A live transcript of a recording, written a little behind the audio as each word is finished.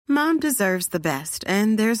Mom deserves the best,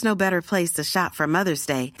 and there's no better place to shop for Mother's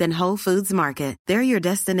Day than Whole Foods Market. They're your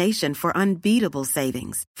destination for unbeatable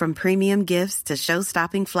savings, from premium gifts to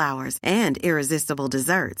show-stopping flowers and irresistible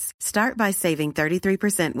desserts. Start by saving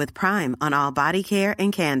 33% with Prime on all body care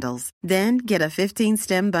and candles. Then get a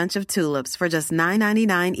 15-stem bunch of tulips for just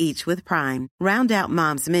 $9.99 each with Prime. Round out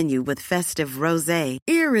Mom's menu with festive rosé,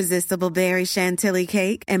 irresistible berry chantilly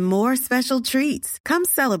cake, and more special treats. Come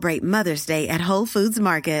celebrate Mother's Day at Whole Foods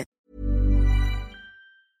Market.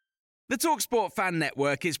 The TalkSport Fan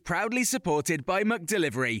Network is proudly supported by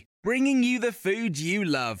McDelivery, bringing you the food you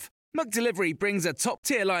love. McDelivery brings a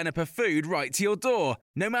top-tier lineup of food right to your door.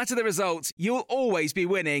 No matter the result, you'll always be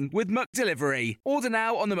winning with McDelivery. Order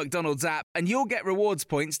now on the McDonald's app and you'll get rewards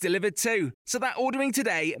points delivered too. So that ordering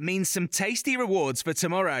today means some tasty rewards for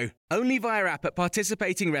tomorrow. Only via app at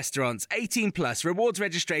participating restaurants. 18 plus. Rewards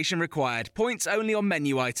registration required. Points only on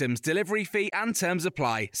menu items. Delivery fee and terms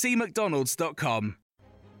apply. See mcdonalds.com.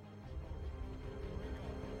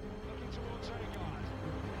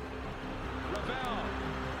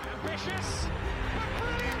 Ambitious, but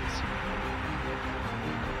brilliant!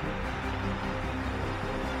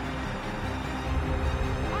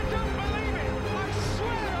 I don't believe it! I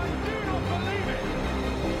swear I do not believe it!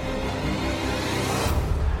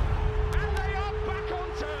 And they are back on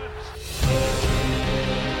terms!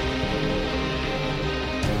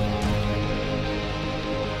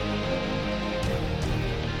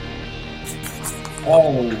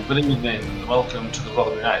 Oh, good evening. Welcome to the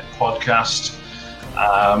Rotherham United podcast.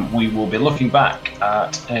 We will be looking back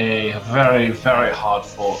at a very, very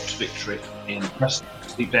hard-fought victory in Preston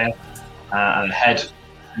Day and ahead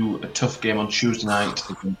to a tough game on Tuesday night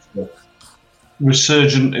against the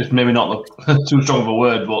resurgent, is maybe not too strong of a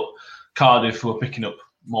word, but Cardiff, who are picking up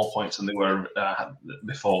more points than they were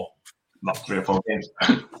before last 3 or 4 games.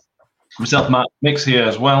 Myself, Matt, Mick's here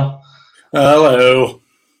as well. Hello.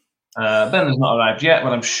 Ben has not arrived yet,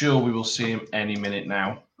 but I'm sure we will see him any minute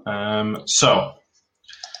now. So,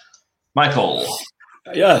 Michael.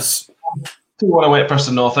 Yes. 2-1 away at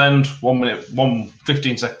Preston North End. 1 minute,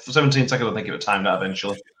 17 seconds, I think it was timed out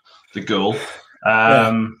eventually, the goal.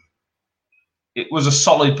 It was a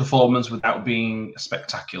solid performance without being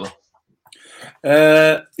spectacular.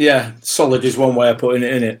 Solid is one way of putting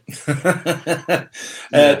it, isn't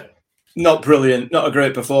it? Not brilliant, not a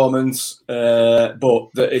great performance, but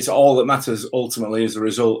it's all that matters ultimately is the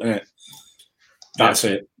result, isn't it? That's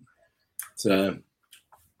it. So,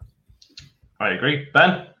 I agree.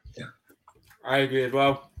 Ben? Yeah. I agree as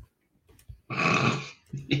well. Are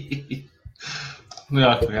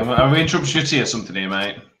we interrupting your tea or something here,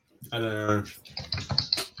 mate? I don't know.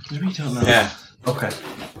 We don't know. Yeah. Okay.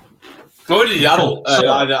 What did you Cool.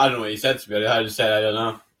 I don't know what you said to me. I just said I don't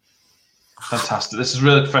know. Fantastic. This is a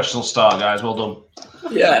really professional start, guys. Well done.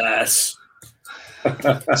 Yes.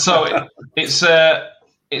 So it's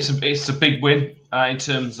a big win in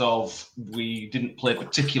terms of we didn't play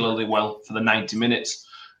particularly well for the 90 minutes,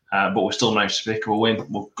 but we still managed to pick up a win.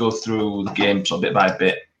 We'll go through the game sort of bit by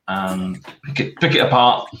bit and pick it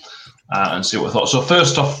apart and see what we thought. So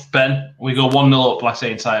first off, Ben, we go 1-0 up, like I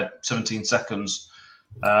say, inside 17 seconds.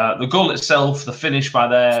 The goal itself, the finish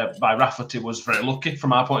by Rafferty was very lucky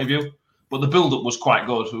from our point of view, but the build-up was quite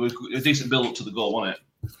good. It was a decent build-up to the goal, wasn't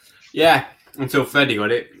it? Yeah, until Freddie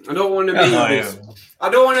got it. I don't want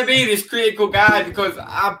to be this critical guy because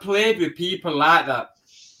I've played with people like that,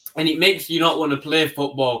 and it makes you not want to play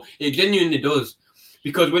football. It genuinely does,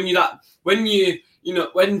 because when you're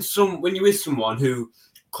with someone who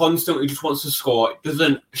constantly just wants to score, it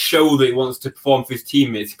doesn't show that he wants to perform for his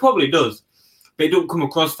teammates. He probably does, but it don't come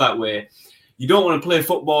across that way. You don't want to play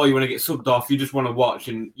football. You want to get subbed off. You just want to watch,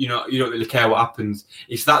 and you don't really care what happens.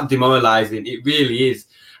 It's that demoralising. It really is.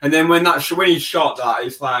 And then when he shot that,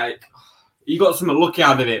 it's like you got something lucky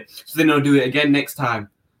out of it. So then he'll do it again next time.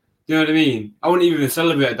 You know what I mean? I wouldn't even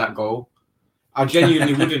celebrate that goal. I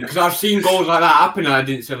genuinely wouldn't, because I've seen goals like that happen and I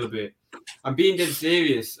didn't celebrate. I'm being dead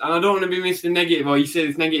serious, and I don't want to be Mr. Negative, or you say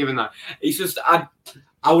it's negative and that. It's just I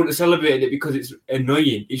wouldn't have celebrated it because it's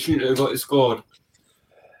annoying. He shouldn't have got it scored.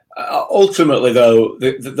 Ultimately, though,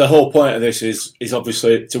 the whole point of this is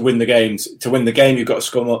obviously to win the games. To win the game, you've got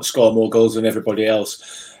to score more goals than everybody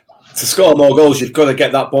else. To score more goals, you've got to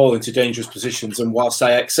get that ball into dangerous positions. And whilst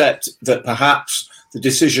I accept that perhaps the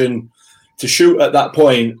decision to shoot at that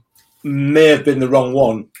point may have been the wrong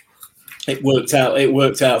one, it worked out. It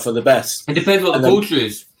worked out for the best. It depends what the culture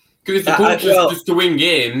is. Because if the culture is just to win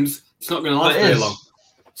games, it's not going to last very long.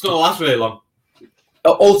 It's not going to last very long.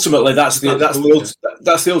 Ultimately, that's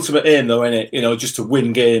the ultimate aim, though, isn't it? Just to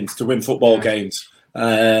win games, to win football games.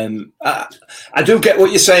 I do get what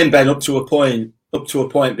you're saying, Ben, up to a point. up to a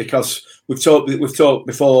point, because we've talked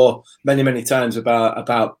before many times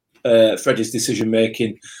about Freddie's decision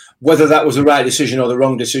making. Whether that was the right decision or the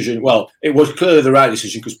wrong decision, well, it was clearly the right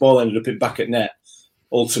decision because ball ended up in back at net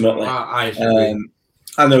ultimately.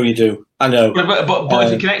 I know you do. I know. But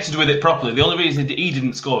if he connected with it properly, the only reason he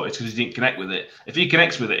didn't score is because he didn't connect with it. If he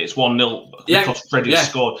connects with it, it's 1-0 because Freddie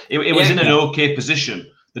scored. It was in an okay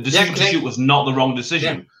position. The decision to shoot was not the wrong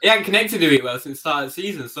decision. He hadn't connected to it well since the start of the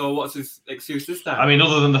season, so what's his excuse this time? I mean,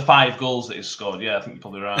 other than the 5 goals that he's scored, I think you're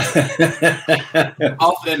probably right.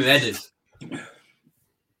 Half of them are headers.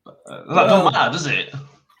 That doesn't matter, does it?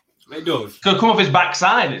 It does. Could come off his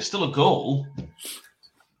backside. It's still a goal.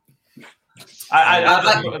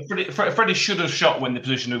 Freddie should have shot when the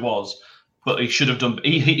position he was, but he should have done.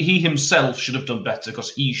 He himself should have done better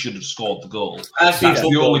because he should have scored the goal. That's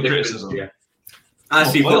the only criticism. I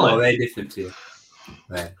see football very different to you.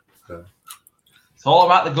 Right. So. It's all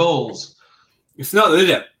about the goals. It's not, is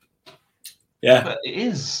it? Yeah, but it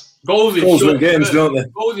is. Goals win games, don't they?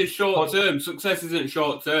 Goals is short term. Success isn't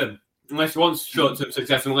short term. Unless you want short term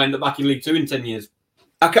success, and we'll end up back in League 2 in 10 years.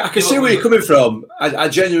 I can see where you're coming from. I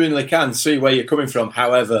genuinely can see where you're coming from.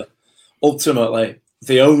 However, ultimately,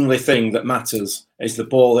 the only thing that matters is the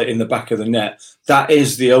ball in the back of the net. That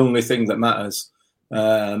is the only thing that matters.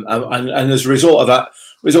 And as a result of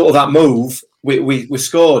that move, we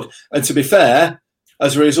scored. And to be fair,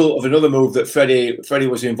 as a result of another move that Freddie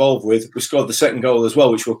was involved with, we scored the second goal as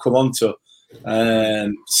well, which we'll come on to.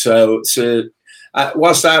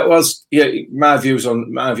 Whilst my views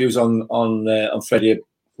on Freddie,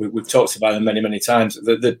 we've talked about them many times.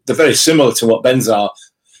 They're very similar to what Ben's are,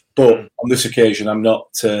 but on this occasion, I'm not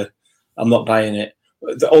buying it.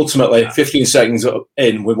 Ultimately, 15 seconds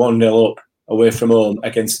in, we're 1-0 up away from home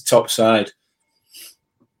against the top side.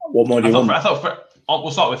 What more do you want?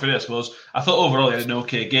 We'll start with Freddie, I suppose. I thought overall he had an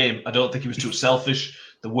okay game. I don't think he was too selfish.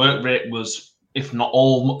 The work rate was, if not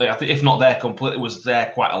there completely, was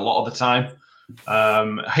there quite a lot of the time.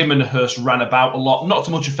 Him and Hurst ran about a lot, not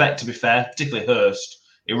to much effect, to be fair, particularly Hurst.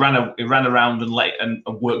 He ran around and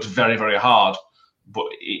worked very, very hard, but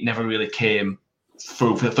it never really came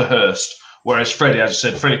through for Hurst. Whereas Freddie, as I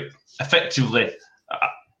said, Freddie effectively,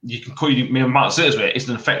 might say this way, it's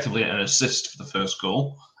effectively an assist for the first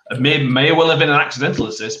goal. It may well have been an accidental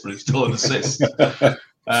assist, but it's still an assist.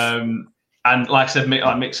 And like I said, like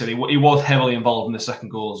Mick said, he was heavily involved in the second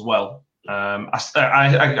goal as well. I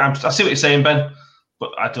see what you're saying, Ben,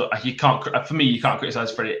 but you can't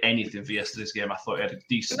criticise Freddie anything for yesterday's game. I thought he had a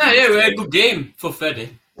decent. We had a good game for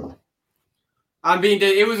Freddie.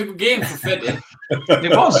 It was a good game for Freddie.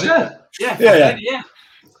 It was, yeah. Yeah.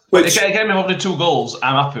 Which getting involved in 2 goals,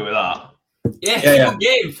 I'm happy with that. Good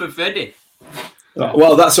game for Freddie.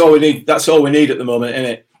 Well, that's all we need. That's all we need at the moment, isn't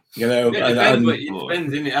it? You know, it depends,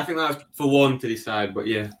 isn't it? I think that's for one to decide, but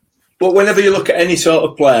yeah. But whenever you look at any sort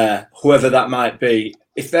of player, whoever that might be,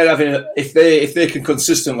 if they can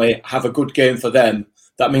consistently have a good game for them,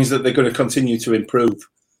 that means that they're going to continue to improve.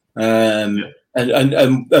 And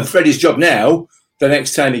Freddie's job now, the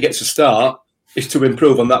next time he gets a start, is to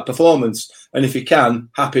improve on that performance. And if he can,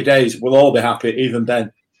 happy days. We'll all be happy, even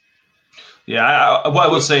Ben. Yeah, what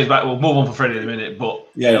I would say is that we'll move on for Freddie in a minute,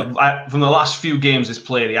 but from the last few games he's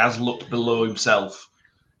played, he has looked below himself.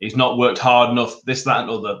 He's not worked hard enough, this, that, and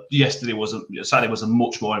other. Saturday was a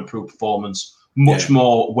much more improved performance, much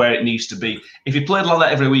more where it needs to be. If he played like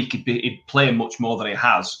that every week, he'd play much more than he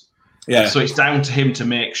has. Yeah. So it's down to him to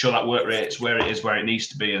make sure that work rate's where it needs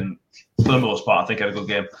to be. And for the most part, I think he had a good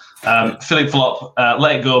game. Philip Flop,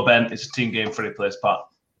 let it go, Ben. It's a team game. Freddie plays part.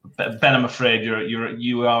 Ben, I'm afraid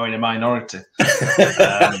you are in a minority.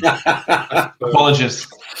 Apologies.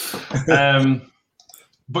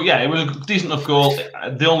 But yeah, it was a decent enough goal.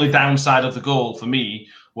 The only downside of the goal for me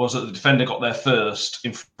was that the defender got there first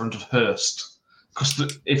in front of Hurst.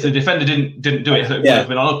 Because if the defender didn't do it, it would have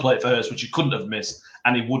been on a plate for Hurst, which he couldn't have missed,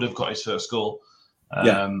 and he would have got his first goal.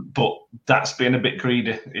 But that's being a bit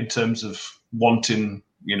greedy in terms of wanting,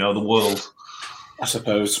 the world. I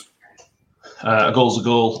suppose. A goal's a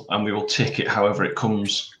goal, and we will take it however it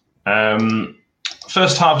comes.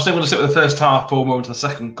 First half, I'm still going to sit with the first half before we move on to the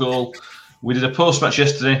second goal. We did a post-match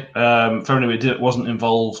yesterday. For anyone who wasn't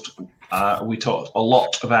involved, we talked a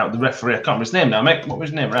lot about the referee. I can't remember his name now, Mick. What was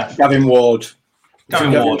his name, ref? Gavin Ward.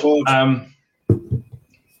 Gavin Ward.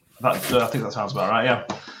 I think that sounds about right, yeah.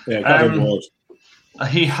 Yeah, Gavin Ward.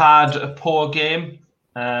 He had a poor game.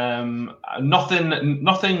 Nothing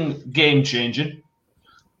game-changing,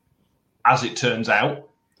 as it turns out.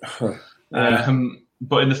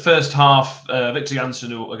 But in the first half, Victor Janssen,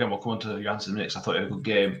 who, again, we'll come on to Janssen next, I thought he had a good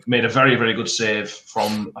game, made a very, very good save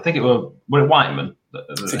from, I think it was Whiteman? I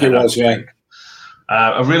think it was, yeah.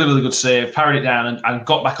 A really, really good save, parried it down and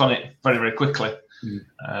got back on it very, very quickly.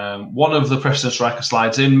 One of the Preston striker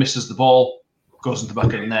slides in, misses the ball, goes into the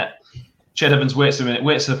back of the net. Ched Evans waits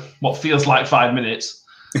what feels like 5 minutes,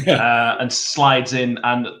 and slides in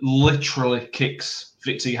and literally kicks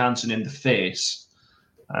Victor Johansson in the face.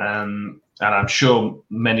 And I'm sure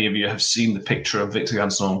many of you have seen the picture of Victor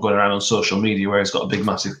Johansson going around on social media where he's got a big,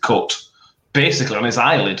 massive cut, basically on his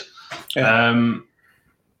eyelid. Yeah.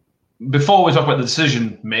 Before we talk about the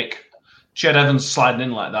decision, Mick, Ched Evans sliding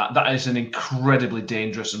in like that is an incredibly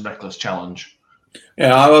dangerous and reckless challenge.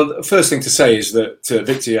 Yeah, well, the first thing to say is that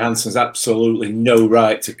Victor Johansson's absolutely no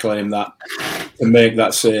right to claim that, to make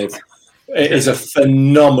that save. It is a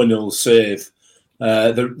phenomenal save.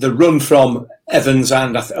 The run from Evans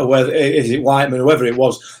and is it Whiteman, whoever it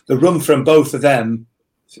was, the run from both of them,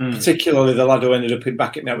 particularly the lad who ended up in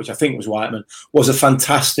back at net, which I think was Whiteman, was a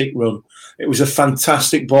fantastic run. It was a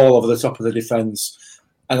fantastic ball over the top of the defence.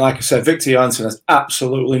 And like I said, Victor Johansson has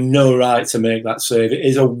absolutely no right to make that save. It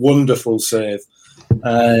is a wonderful save.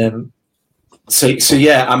 So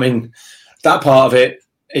yeah, I mean, that part of it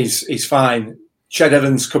is fine. Ched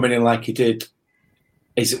Evans coming in like he did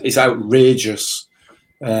is outrageous.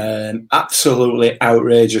 Absolutely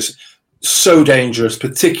outrageous. So dangerous,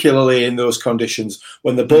 particularly in those conditions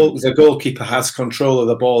when the goalkeeper has control of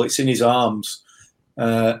the ball. It's in his arms.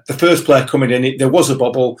 The first player coming in, there was a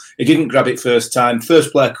bobble. He didn't grab it first time.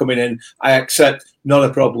 First player coming in, I accept, not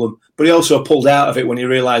a problem. But he also pulled out of it when he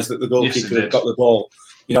realised that the goalkeeper had got the ball.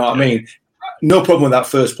 You know what I mean? No problem with that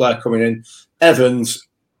first player coming in. Evans,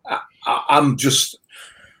 I'm just...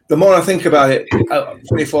 The more I think about it,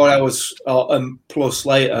 24 hours plus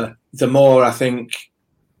later, the more I think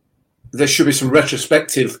there should be some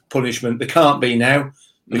retrospective punishment. There can't be now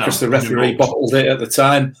because the referee bottled it at the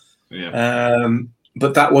time. Yeah.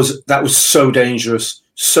 But that was so dangerous,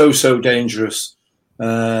 so dangerous.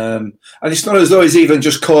 And it's not as though he's even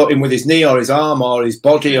just caught him with his knee or his arm or his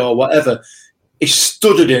body or whatever. He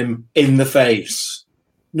studded him in the face,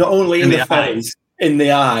 not only in the face, in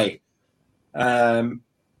the eye.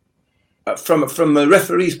 From the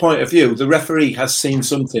referee's point of view, the referee has seen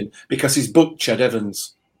something because he's booked Ched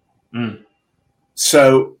Evans.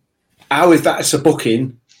 So how is that as a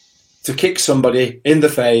booking to kick somebody in the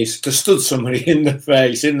face, to stud somebody in the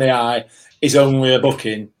face, in the eye, is only a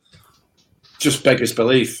booking? Just beggars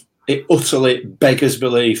belief. It utterly beggars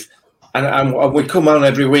belief. And we come on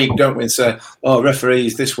every week, don't we, and say, "Oh,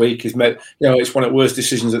 referees this week is made. It's one of the worst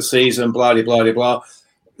decisions of the season." Blah blah blah blah.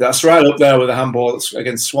 That's right up there with the handball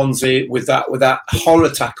against Swansea, with that horror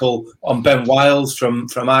tackle on Ben Wiles from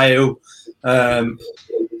Ayew.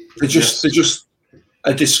 They're just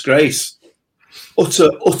a disgrace,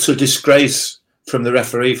 utter disgrace from the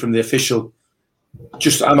referee, from the official. I'm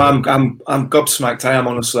gobsmacked. I am,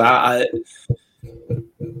 honestly. I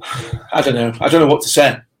don't know. I don't know what to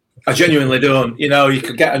say. I genuinely don't. You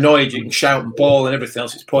could get annoyed. You can shout and bawl and everything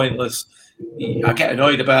else. It's pointless. I get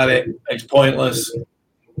annoyed about it. It's pointless.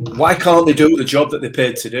 Why can't they do the job that they're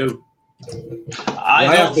paid to do?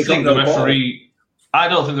 I don't think the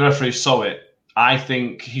referee saw it. I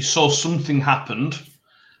think he saw something happened,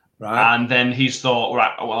 right, and then he's thought,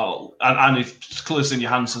 right, well, and if Clayton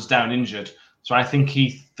Johansson's down injured, so I think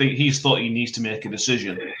he's thought he needs to make a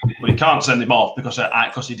decision, but he can't send him off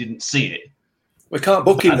because he didn't see it. We can't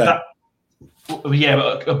book him then. Yeah,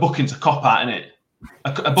 but a booking's a cop-out, isn't it?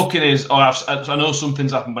 A booking is, I know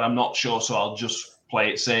something's happened, but I'm not sure, so I'll just play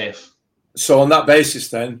it safe. So on that basis,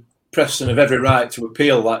 then, Preston have every right to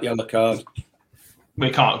appeal that yellow card.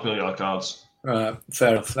 We can't appeal yellow cards. Right,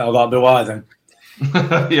 fair enough. That'll be why then.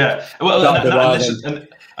 Yeah. Well,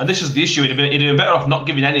 this is the issue. It'd be better off not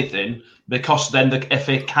giving anything because then the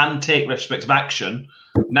FA can take retrospective action.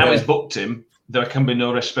 Now he's booked him. There can be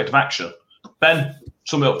no retrospective action. Ben,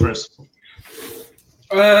 sum it up for us.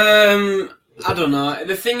 I don't know.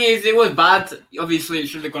 The thing is, it was bad. Obviously, it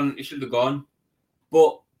should have gone.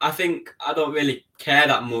 But I think I don't really care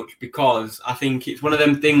that much because I think it's one of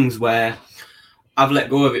them things where I've let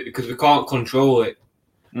go of it because we can't control it.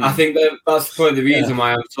 I think that's probably the reason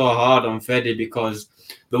why I'm so hard on Freddie, because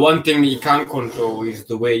the one thing that you can't control is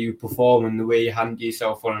the way you perform and the way you handle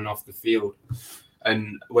yourself on and off the field,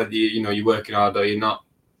 and whether you're working hard or you're not.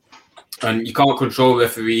 And you can't control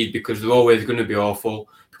referees because they're always going to be awful,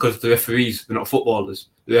 because the referees, they're not footballers,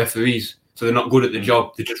 they're referees, so they're not good at the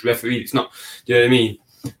job. They're just referees. It's not. Do you know what I mean?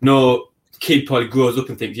 No kid probably grows up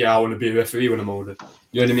and thinks, "Yeah, I want to be a referee when I'm older."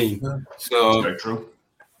 You know what I mean? Yeah. So that's very true.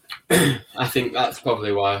 I think that's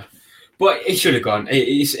probably why. But it should have gone.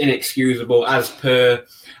 It's inexcusable as per,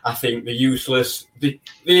 I think, the useless. They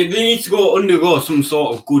need to undergo some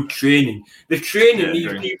sort of good training. The training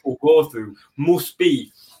these people go through must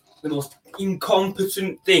be the most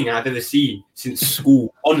incompetent thing I've ever seen since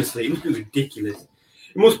school. Honestly, it must be ridiculous.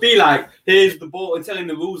 It must be like, here's the ball, and telling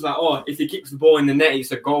the rules like, oh, if he kicks the ball in the net,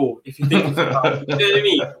 it's a goal. If he thinks it's a goal, you know what I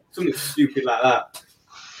mean? Something stupid like that.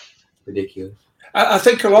 Ridiculous. I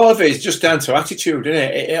think a lot of it is just down to attitude, isn't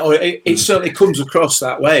it? It certainly comes across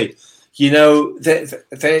that way. You know,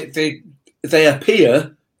 they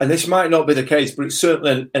appear, and this might not be the case, but it's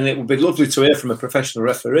certainly, and it would be lovely to hear from a professional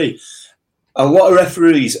referee. A lot of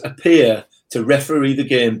referees appear to referee the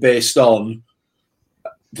game based on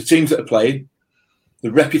the teams that are playing,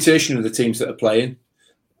 the reputation of the teams that are playing,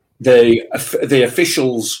 the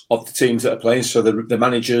officials of the teams that are playing, so the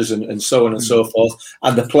managers and so on and so forth,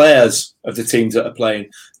 and the players of the teams that are playing.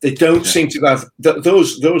 They don't seem to have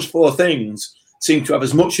those four things seem to have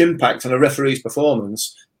as much impact on a referee's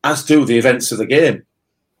performance as do the events of the game.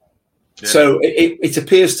 Yeah. So it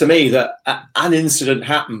appears to me that an incident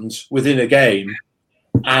happens within a game,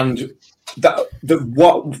 and that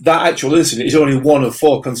actual incident is only one of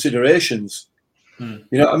four considerations. You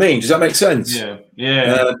know what I mean? Does that make sense?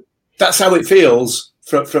 Yeah. That's how it feels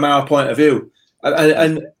from our point of view.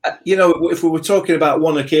 And you know, if we were talking about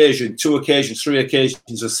one occasion, two occasions, three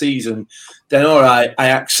occasions a season, then all right, I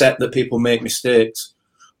accept that people make mistakes.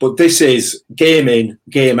 But this is game in,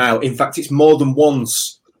 game out. In fact, it's more than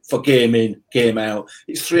once for game in, game out.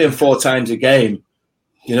 It's 3 and 4 times a game.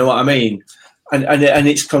 You know what I mean? And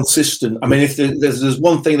it's consistent. I mean, if there's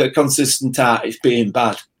one thing that consistent at, it's being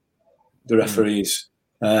bad. The referees.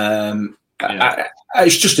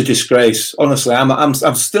 It's just a disgrace. Honestly,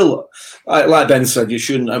 I'm still like Ben said. You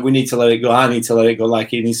shouldn't. We need to let it go. I need to let it go. Like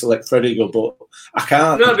he needs to let Freddie go, but I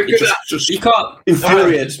can't. No, because it just you can't.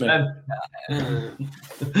 Infuriates me. I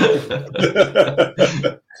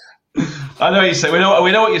know what you're saying. We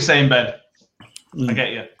know what you're saying, Ben. I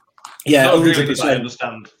get you. Yeah, 100%. I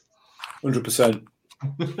understand. 100%.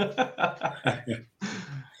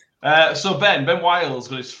 So Ben Wiles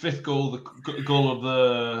got his fifth goal for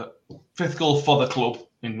the club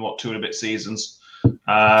in 2 and a bit seasons.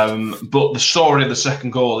 But the story of the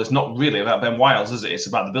second goal is not really about Ben Wiles, is it? It's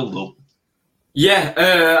about the build-up.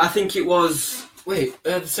 Yeah, I think it was.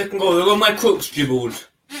 The second goal, the one where Crooks dribbled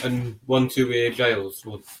and 1-2 with Giles,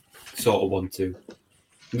 well, sort of 1-2.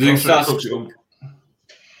 Wing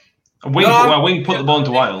put the ball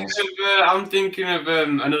into Wiles. I'm thinking of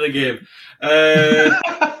another game. I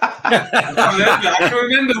can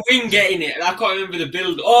remember Wing getting it. I can't remember the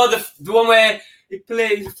build. Oh, the one where he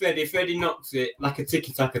plays Freddie. Freddie knocks it like a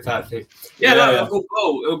tiki-taka type thing. Yeah, that was a good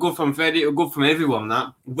goal. It'll go from Freddie. It'll go from everyone.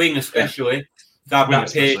 That Wing especially. That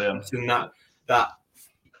patience and that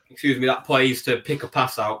poise to pick a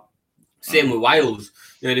pass out. Same with Wiles.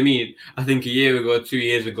 You know what I mean? I think a year ago, 2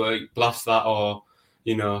 years ago, he blast that or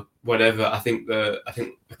whatever. I think the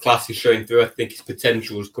class is showing through. I think his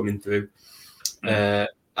potential is coming through. I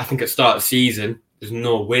think at the start of the season, there's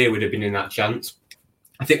no way we'd have been in that chance.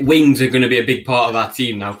 I think wings are going to be a big part of our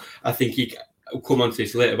team now. I think we'll come on to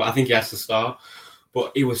this later, but I think he has to start.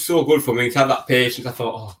 But he was so good for me to have that patience. I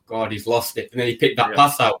thought, oh, God, he's lost it. And then he picked that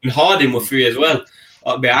pass out. And Harding was free as well,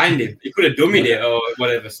 behind him. He could have dummied it or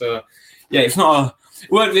whatever. So, yeah, it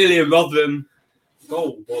weren't really a Rotherham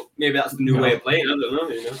goal, but maybe that's the new way of playing. I don't know,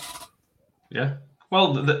 Yeah.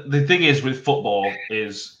 Well, the thing is with football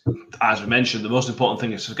is, as we mentioned, the most important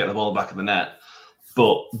thing is to get the ball back in the net.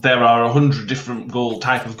 But there are 100 different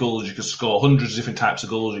type of goals you can score, hundreds of different types of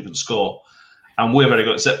goals you can score. And we're very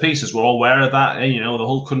good at set pieces. We're all aware of that. And, the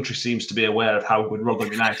whole country seems to be aware of how good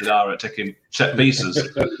Rotherham United are at taking set pieces.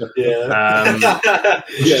 Which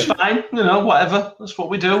is fine. Whatever. That's what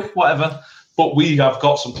we do. Whatever. But we have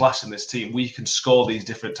got some class in this team. We can score these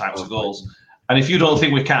different types of goals. And if you don't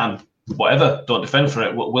think we can, whatever, don't defend for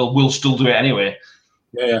it. We'll still do it anyway.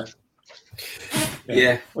 Yeah.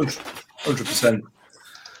 100%.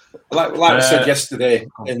 Like I said yesterday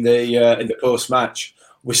in the post match,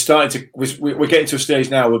 we're getting to a stage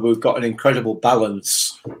now where we've got an incredible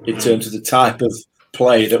balance in terms of the type of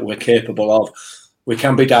play that we're capable of. We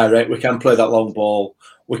can be direct, we can play that long ball,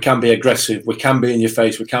 we can be aggressive, we can be in your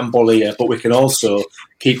face, we can volley you, but we can also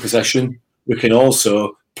keep possession. We can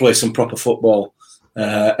also play some proper football.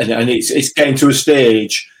 And it's getting to a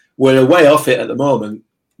stage where we're way off it at the moment,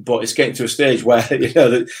 but it's getting to a stage where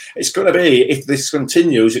that it's going to be, if this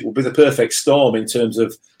continues, it will be the perfect storm in terms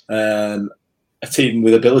of a team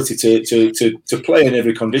with ability to play in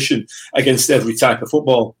every condition against every type of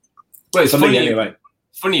football. Well, it's funny, anyway.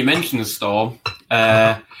 Funny you mention the storm.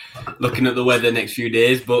 looking at the weather next few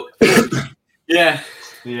days. But yeah.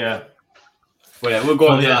 Well, we'll go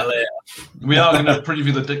on to that later. We are going to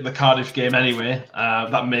preview the Cardiff game anyway.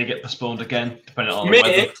 That may get postponed again, depending on the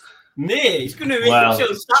weather. It's going to be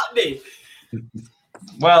until Saturday.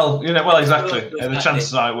 Well, exactly. The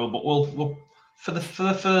chances are it will, but we'll for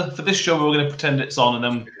this show we're going to pretend it's on, and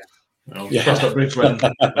then cross that bridge when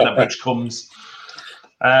that bridge comes.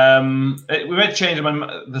 We made a change when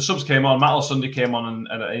the subs came on. Matt Sunday came on,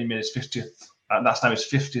 and he made his 50th. That's now his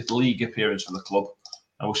 50th league appearance for the club,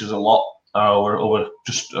 which is a lot. Over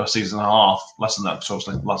just a season and a half, less than that, because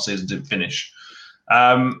obviously last season didn't finish.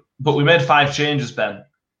 But we made 5 changes, Ben,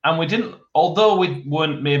 and we didn't. Although we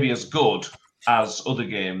weren't maybe as good as other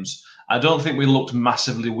games, I don't think we looked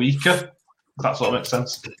massively weaker. If that sort of makes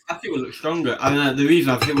sense. I think we looked stronger, and the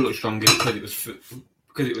reason I think we looked stronger is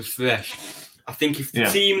because it was fresh. I think if the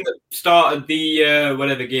team that started the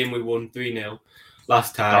whatever game we won 3-0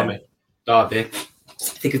 last time, Derby, I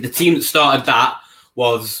think if the team that started that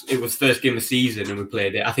was first game of the season and we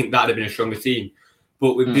played it, I think that'd have been a stronger team.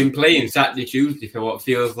 But we've been playing Saturday, Tuesday for what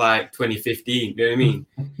feels like 2015. You know what I mean?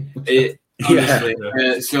 Honestly.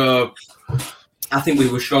 So I think we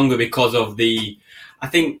were stronger because of energy. I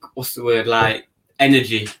think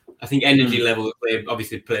energy level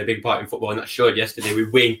obviously play a big part in football, and that showed yesterday. We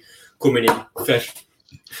win coming in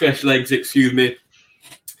fresh legs. Excuse me.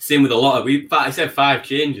 Same with a lot of I said 5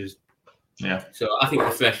 changes. Yeah. So I think the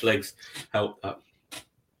fresh legs helped that.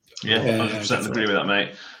 Yeah, 100% agree with that,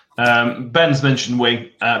 mate. Ben's mentioned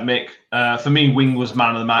Wing, Mick. For me, Wing was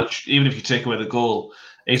man of the match. Even if you take away the goal,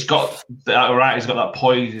 he's got that He's got that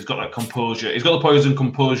poise. He's got that composure. He's got the poise and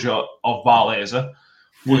composure of Barlaser,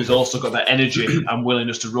 but he's also got that energy and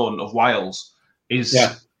willingness to run of Wiles. I'm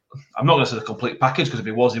not going to say the complete package, because if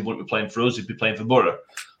he was, he wouldn't be playing for us. He'd be playing for Borough.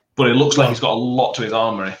 But it looks like he's got a lot to his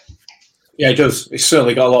armoury. Yeah, he does. He's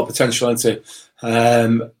certainly got a lot of potential, hasn't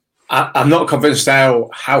he? I'm not convinced how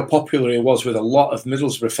popular he was with a lot of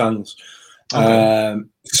Middlesbrough fans. Okay.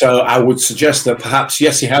 So I would suggest that perhaps,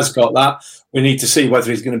 yes, he has got that. We need to see whether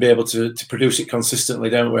he's going to be able to produce it consistently,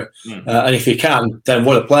 don't we? And if he can, then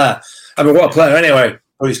what a player. I mean, what a player anyway.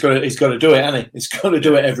 But he's got to do it, hasn't he? He's got to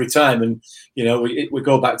do it every time. And, we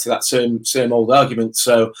go back to that same old argument.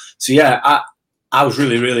 So yeah, I was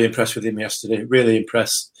really, really impressed with him yesterday. Really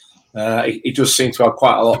impressed. He does seem to have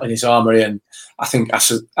quite a lot in his armoury, and I think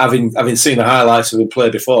having seen the highlights of him play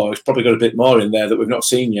before, he's probably got a bit more in there that we've not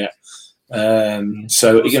seen yet. So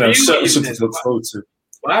certainly something to look forward to.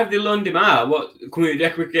 Why have they loaned him out? What can we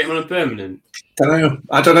get him on a permanent?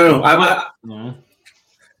 I don't know.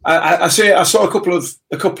 I saw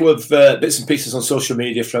a couple of bits and pieces on social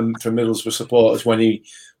media from Middlesbrough supporters when the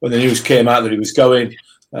news came out that he was going.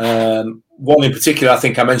 One in particular, I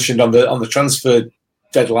think I mentioned on the transfer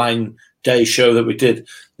deadline day show that we did,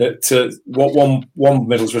 that what one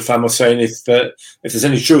Middlesbrough fan was saying, if there's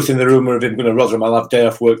any truth in the rumour of him going to Rotherham, I'll have day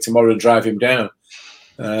off work tomorrow and drive him down.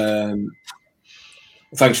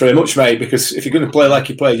 Thanks very much, mate, because if you're going to play like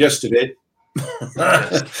you played yesterday,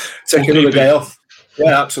 take another day off.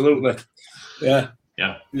 Yeah, absolutely. Yeah,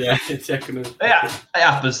 it's second. Yeah, it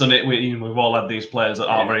happens, doesn't it? We've all had these players that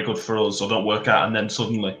aren't very good for us or don't work out, and then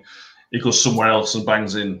suddenly he goes somewhere else and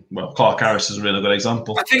bangs in. Well, Clark Harris is a really good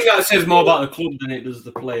example. I think that says more about the club than it does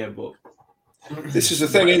the player, but this is the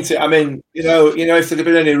thing, isn't it? I mean, if there had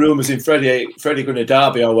been any rumours in Freddie going to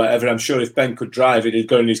Derby or whatever, I'm sure if Ben could drive it, he'd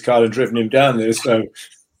go in his car and driven him down there. So,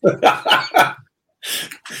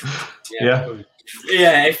 yeah.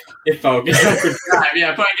 If I could drive,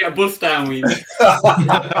 I'd probably get a bus down with me.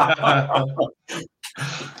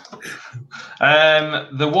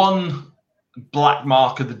 The one black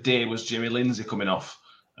mark of the day was Jimmy Lindsay coming off.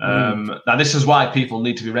 Now, this is why people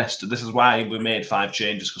need to be rested. This is why we made 5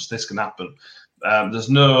 changes, because this can happen. There's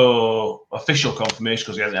no official confirmation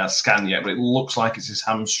because he hasn't had a scan yet, but it looks like it's his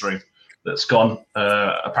hamstring that's gone.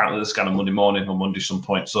 Apparently, the scan on Monday morning or Monday some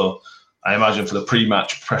point. So I imagine for the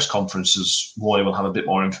pre-match press conferences, Roy will have a bit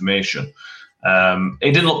more information.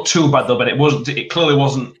 It didn't look too bad though, but it clearly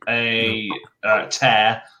wasn't a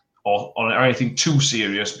tear or anything too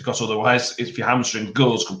serious, because otherwise, if your hamstring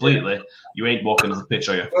goes completely, you ain't walking off the pitch,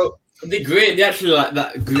 are you? Well, they actually like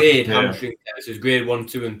that grade hamstring test is grade 1,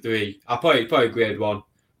 2, and 3. I probably grade 1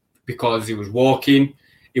 because he was walking,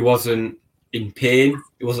 he wasn't in pain,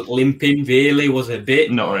 he wasn't limping really, was a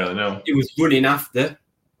bit. Not really, no. He was running after.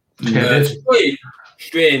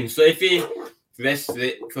 Strange. So if he rests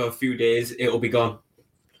it for a few days, it'll be gone.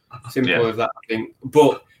 Simple as that, I think.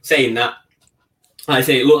 But saying that, like I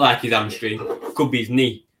say, it looked like his hamstring. Could be his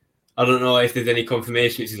knee. I don't know if there's any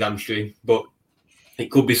confirmation it's his hamstring, but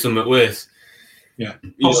it could be something worse. Yeah,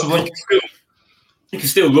 possibly. He can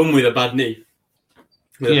still run with a bad knee.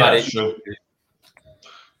 That's true.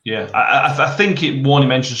 Yeah, I think Warney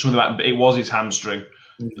mentioned something about it was his hamstring,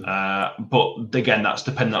 but again, that's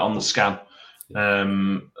dependent on the scan.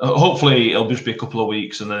 Hopefully, it'll just be a couple of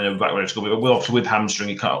weeks and then he'll be back where it's going to be. But obviously, with hamstring,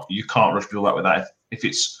 you can't rush people back with that. If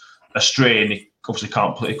it's a strain, he obviously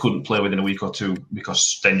can't play. He couldn't play within a week or two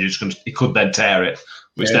because then he could then tear it,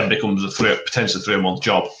 which then becomes potentially 3 month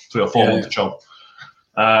job, 3 or 4 month job.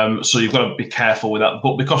 So you've got to be careful with that.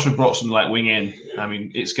 But because we brought something like Wing in, I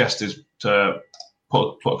mean, its guest is to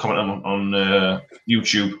put a comment on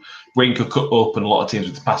YouTube. Wing could cut open a lot of teams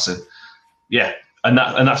with the passing. Yeah, and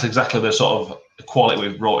that's exactly the sort of quality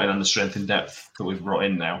we've brought in and the strength and depth that we've brought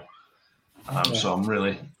in now. So I'm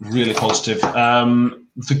really, really positive.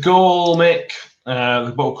 The goal, Mick,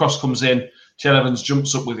 the ball cross comes in. Ched Evans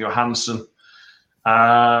jumps up with Johansson.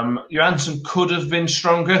 Johansson could have been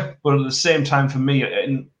stronger, but at the same time, for me,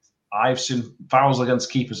 I've seen fouls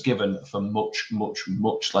against keepers given for much, much,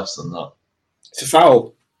 much less than that. It's a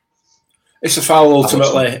foul. It's a foul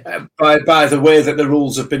ultimately by the way that the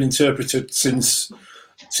rules have been interpreted since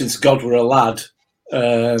God were a lad.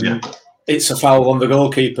 It's a foul on the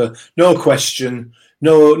goalkeeper. No question.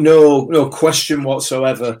 No question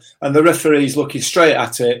whatsoever. And the referee's looking straight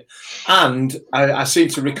at it. And I seem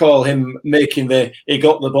to recall him making he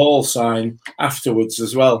got the ball sign afterwards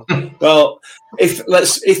as well. Well,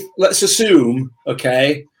 let's assume,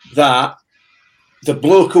 okay, that the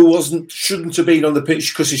bloke who shouldn't have been on the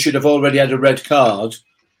pitch because he should have already had a red card,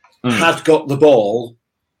 had got the ball,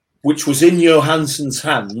 which was in Johansson's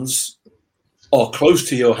hands, or close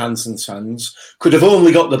to Johansson's hands, could have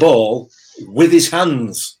only got the ball with his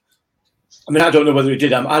hands. I mean, I don't know whether he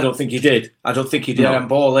did. I don't think he did. I don't think he did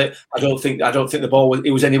handball it. I don't think the ball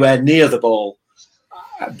was anywhere near the ball.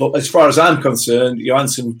 But as far as I'm concerned,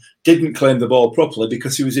 Johansson didn't claim the ball properly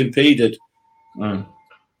because he was impeded.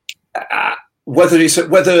 Whether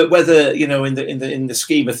you know, in the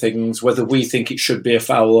scheme of things, whether we think it should be a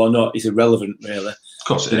foul or not is irrelevant, really. Of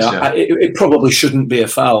course it is. It probably shouldn't be a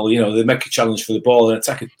foul. You know, they make a challenge for the ball, an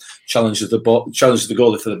attacker challenges the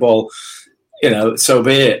goalie for the ball. You know, so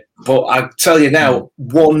be it. But I tell you now,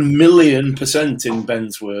 1,000,000% in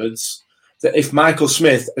Ben's words, that if Michael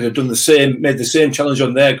Smith had done made the same challenge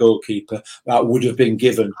on their goalkeeper, that would have been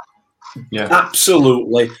given. Yeah,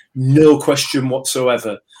 absolutely, no question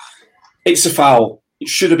whatsoever. It's a foul. It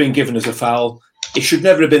should have been given as a foul. It should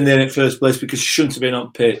never have been there in the first place because he shouldn't have been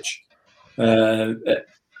on pitch. And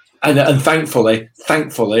thankfully,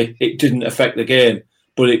 it didn't affect the game.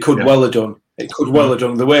 But it could well have done. It could well have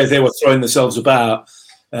done. The way they were throwing themselves about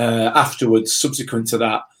afterwards, subsequent to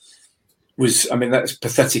that, was, I mean, that's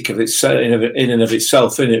pathetic in and of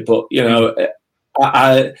itself, isn't it? But, you know,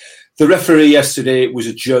 the referee yesterday, it was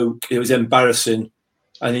a joke. It was embarrassing.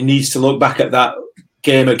 And he needs to look back at that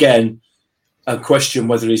game again and question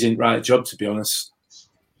whether he's in the right job, to be honest.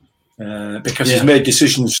 Because he's made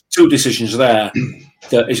two decisions there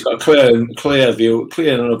that he's got a clear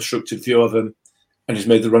and unobstructed view of them, and he's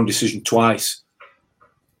made the wrong decision twice.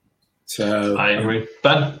 So I agree.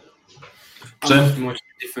 Ben? I'm watching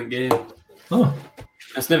a different game. Oh.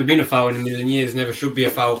 That's never been a foul in a million years, never should be a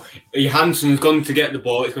foul. Johansson's gone to get the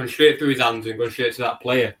ball, it's gone straight through his hands and gone straight to that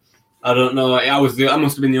player. I don't know. I must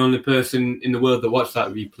have been the only person in the world that watched that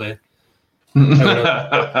replay.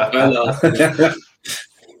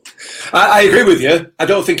 I agree with you. I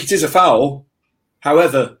don't think it is a foul.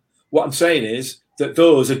 However, what I'm saying is that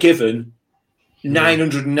those are given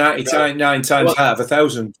 999 times out of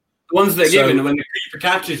 1,000. The ones that are given, when the keeper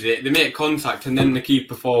catches it, they make contact and then the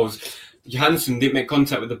keeper falls. Johansson didn't make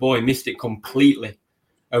contact with the ball. He missed it completely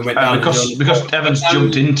and went down. Because Evans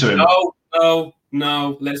jumped into him.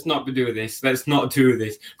 No, let's not do this. Let's not do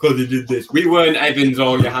this because he did this. We weren't Evans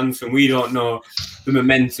or Johansson. We don't know the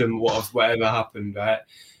momentum of whatever happened, right?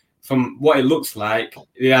 From what it looks like,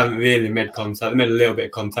 they haven't really made contact. They made a little bit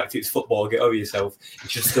of contact. It's football. Get over yourself. You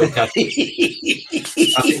should still catch it.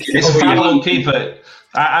 It's a foul keeper.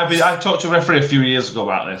 I talked to a referee a few years ago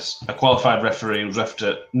about this. A qualified referee who's reffed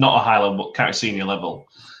at not a high level, but county senior level.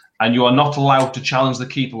 And you are not allowed to challenge the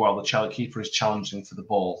keeper while the keeper is challenging for the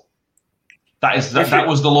ball. That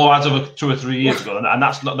was the law as of 2 or 3 years ago, and they're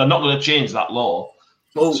not going to change that law.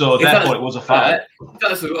 Well, so therefore, it was a foul.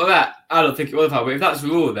 I don't think it was a foul. But if that's the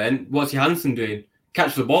rule, then what's Johansson doing?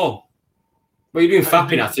 Catch the ball. What are you doing?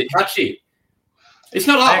 Fapping at it? Catch it. It's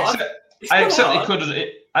not hard. I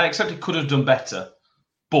accept he could have done better,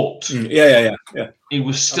 but he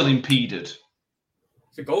was still impeded.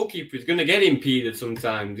 The goalkeeper is going to get impeded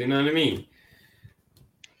sometimes. You know what I mean?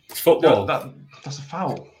 It's football. That's a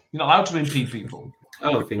foul. You're not allowed to impede people.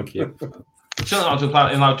 Oh, thank you.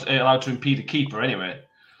 Certainly not allowed to impede a keeper anyway.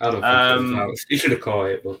 I don't think he should have caught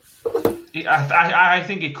it, but I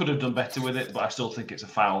think he could have done better with it, but I still think it's a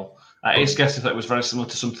foul. It's guessed if it was very similar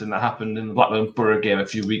to something that happened in the Blackburn Borough game a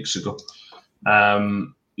few weeks ago.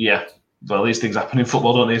 Yeah, well, these things happen in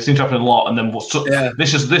football, don't they? They seem to happen a lot, and then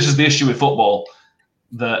this is the issue with football,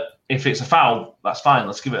 that if it's a foul, that's fine.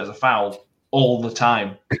 Let's give it as a foul all the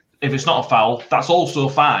time. If it's not a foul, that's also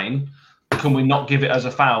fine. Can we not give it as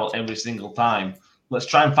a foul every single time? Let's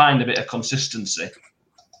try and find a bit of consistency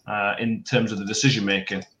in terms of the decision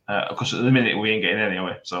making. Of course, at the minute we ain't getting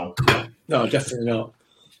anyway. So no, definitely not.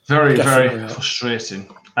 Very frustrating.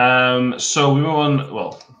 So we move on.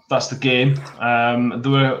 Well, that's the game.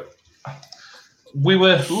 We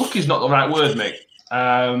were lucky is not the right word, mate.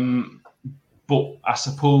 But I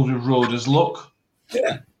suppose we rode as luck.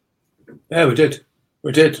 Yeah, we did.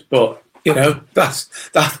 But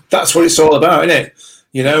that's what it's all about, isn't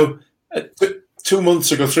it? 3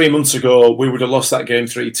 months ago, we would have lost that game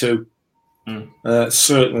 3-2.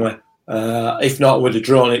 Certainly. If not, we'd have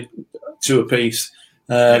drawn it 2 apiece.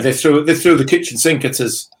 They threw the kitchen sink at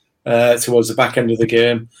us towards the back end of the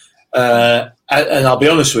game. And I'll be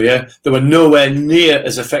honest with you, they were nowhere near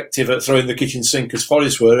as effective at throwing the kitchen sink as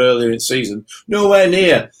Forest were earlier in the season. Nowhere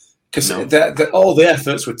near. Because all the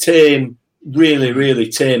efforts were tame, really, really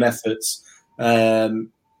tame efforts.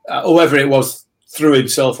 Whoever it was threw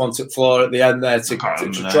himself onto the floor at the end there to try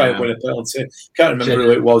and win a penalty. Can't remember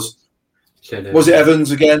who it was. Was it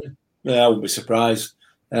Evans again? Yeah, I wouldn't be surprised.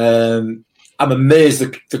 I'm amazed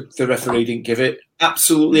the referee didn't give it.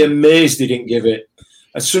 Absolutely amazed he didn't give it.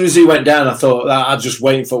 As soon as he went down, I thought I'm just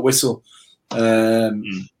waiting for a whistle.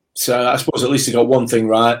 So I suppose at least he got one thing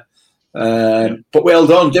right. But we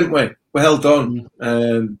held on, didn't we? We held on.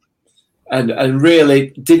 And really,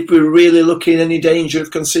 did we really look in any danger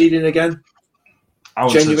of conceding again? I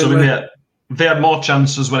would say so. They had more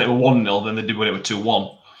chances when it were 1-0 than they did when it were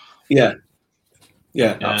 2-1.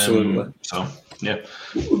 Yeah, absolutely. So, yeah.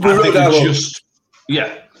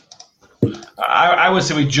 I would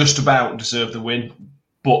say we just about deserved the win,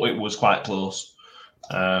 but it was quite close.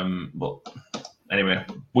 But anyway,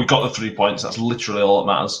 we got the 3 points. That's literally all that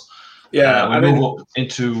matters. Yeah, we move up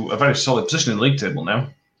into a very solid position in the league table now.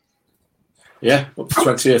 Yeah, up to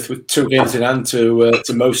 20th with 2 games in hand to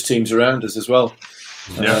most teams around us as well.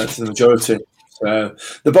 To the majority. So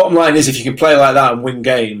the bottom line is, if you can play like that and win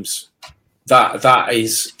games,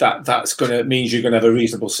 that's going to means you're going to have a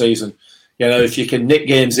reasonable season. If you can nick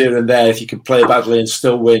games here and there, if you can play badly and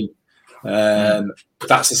still win,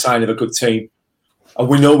 that's a sign of a good team. And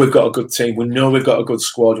we know we've got a good team. We know we've got a good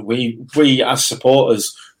squad. We as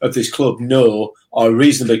supporters of this club are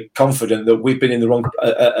reasonably confident that we've been in the wrong,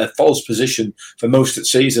 a false position for most of the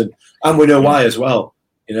season, and we know why as well.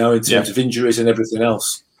 In terms of injuries and everything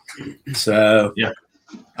else. So yeah,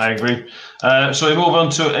 I agree. So we move on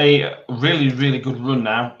to a really, really good run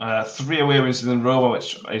now. 3 away wins in a row,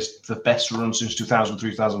 which is the best run since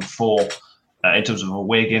 2003-2004 in terms of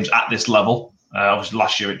away games at this level. Obviously,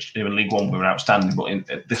 last year in League One we were outstanding, but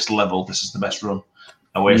at this level, this is the best run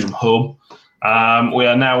away from home. We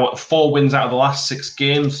are now 4 wins out of the last 6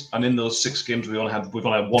 games, and in those 6 games we've only had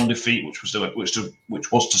 1 defeat, which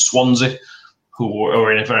was to Swansea, who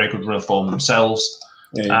are in a very good run of form themselves.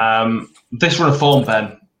 Yeah. This run of form,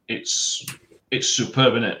 Ben, it's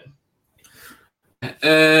superb, isn't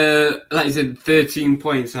it? Like you said, 13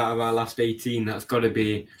 points out of our last 18. That's got to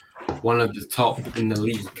be one of the top in the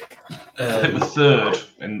league. I think we're 3rd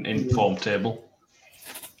in form table.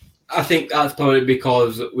 I think that's probably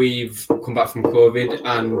because we've come back from COVID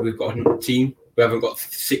and we've got a team. We haven't got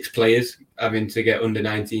 6 players having to get under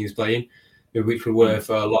 19s playing, which we were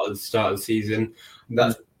for a lot of the start of the season.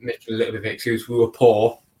 That's makes a little bit of an excuse. We were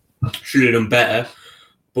poor, should have done better,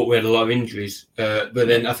 but we had a lot of injuries. But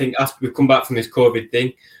then I think after we've come back from this COVID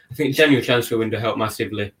thing, I think the January transfer window helped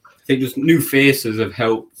massively. I think just new faces have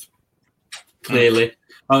helped clearly.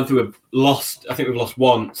 I don't think we've lost. I think we've lost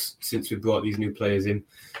once since we brought these new players in.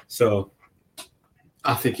 So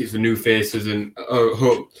I think it's the new faces and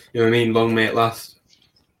hope, you know what I mean, long may it last.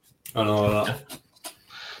 And all that.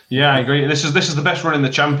 Yeah, I agree. This is the best run in the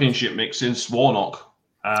Championship mix since Warnock.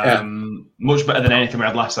 Much better than anything we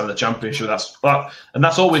had last time in the Championship. That's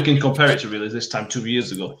all we can compare it to, really, is this time 2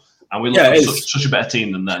 years ago. And we looked at such a better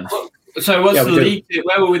team than then. So what's the league?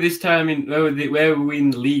 Where were we this time? Where were we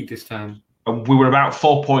in the league this time? We were about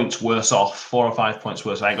 4 points worse off, 4 or 5 points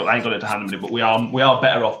worse. I ain't got it to hand me, but we are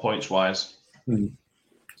better off points wise.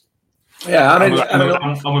 Yeah, and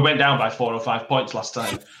we went down by 4 or 5 points last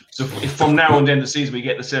time. So if from now on the end of the season we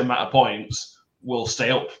get the same amount of points, we'll stay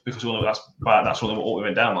up because that's what we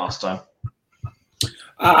went down last time.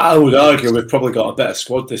 I would argue we've probably got a better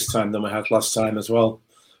squad this time than we had last time as well.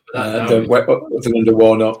 Than under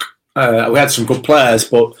Warnock. We had some good players,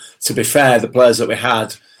 but to be fair, the players that we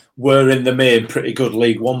had were in the main pretty good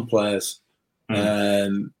League One players,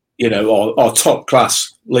 or top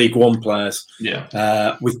class League One players.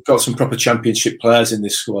 Yeah, we've got some proper Championship players in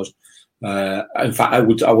this squad. In fact, I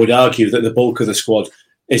would argue that the bulk of the squad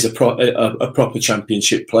is a proper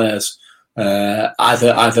Championship players.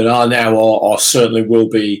 Either are now or certainly will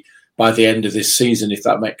be by the end of this season, if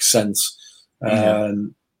that makes sense.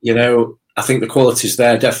 I think the quality's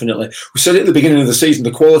there, definitely. We said at the beginning of the season,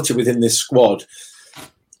 the quality within this squad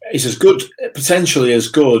is as good, potentially as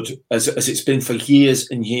good as it's been for years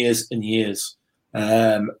and years and years.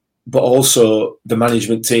 But also the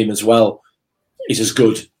management team as well is as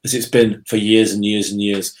good as it's been for years and years and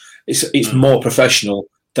years. It's more professional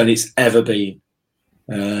than it's ever been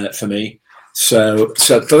for me. So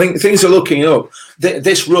I think things are looking up.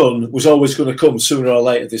 This run was always going to come sooner or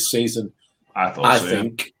later this season. I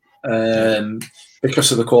think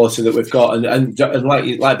because of the quality that we've got, and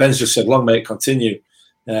like Ben's just said, long may it continue.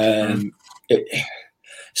 It's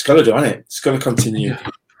got to do, hasn't it? It's got to continue.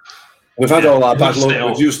 We've had all our bad luck.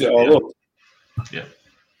 We've used it all up. Yeah,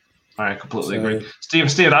 I completely agree.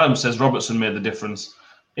 Steve Adams says Robertson made the difference.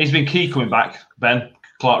 He's been key coming back. Ben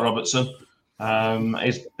Clark Robertson.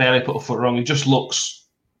 He's barely put a foot wrong. He just looks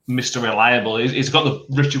Mr. Reliable. He's got the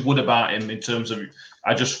Richard Wood about him in terms of.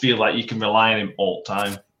 I just feel like you can rely on him all the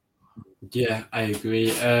time. Yeah, I agree.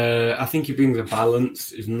 I think he brings a balance.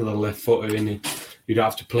 He's another left footer, isn't he? You don't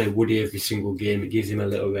have to play Woody every single game. It gives him a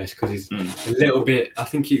little rest because he's a little bit. I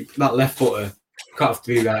think that left footer can't have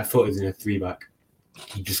 3 right footers in a 3-back.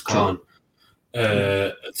 He just can't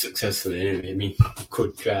successfully. Anyway, I mean,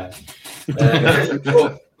 could try.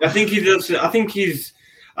 I think he does. I think he's.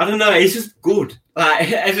 I don't know. He's just good. Like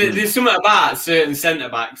there's something about certain centre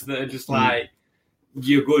backs that are just like.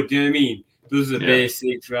 You're good, do you know what I mean? Does the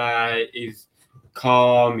basics right, he's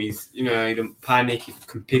calm, he don't panic, he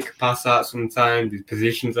can pick a pass out sometimes, his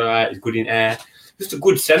positions are right, he's good in air. Just a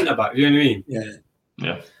good centre back, do you know what I mean?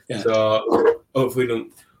 Yeah. So hopefully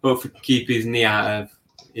keep his knee out of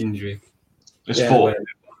injury. His foot.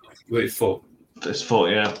 With his foot. His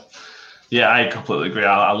foot, yeah. Yeah, I completely agree.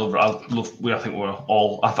 I love. I think we're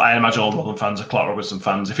all. I imagine all Rotherham fans are Clark Robertson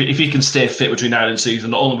fans. If he can stay fit between now and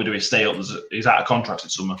season, not only do we stay up, he's out of contract in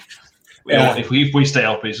summer. If we stay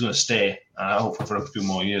up, he's going to stay. Hopefully for a few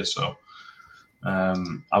more years. So, I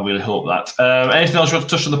really hope that. Anything else you want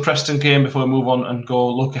to touch on the Preston game before we move on and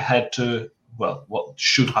go look ahead to what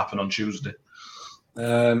should happen on Tuesday?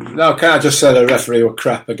 No, can I just say the referee were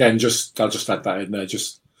crap again? I'll just add that in there.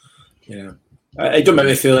 It doesn't make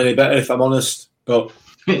me feel any better if I'm honest, but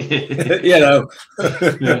yeah,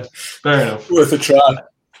 fair enough. Worth a try.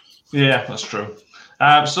 Yeah, that's true.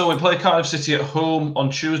 So we play Cardiff City at home on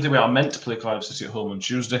Tuesday. We are meant to play Cardiff City at home on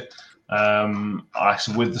Tuesday.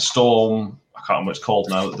 With the Storm, I can't remember what it's called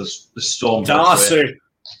now. The Storm Darcy.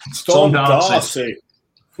 Storm Darcy.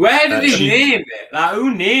 Where did he name it? Like,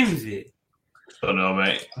 who names it? I don't know,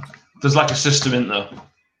 mate. There's like a system in there.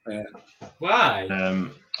 Yeah. Why?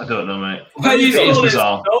 I don't know, mate. It's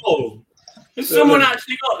bizarre. Has someone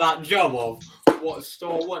actually got that job of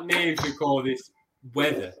what name to call this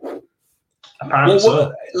weather?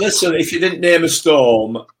 Listen, if you didn't name a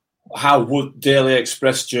storm, how would Daily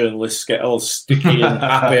Express journalists get all sticky and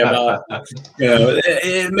happy about it?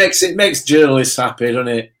 It makes journalists happy, doesn't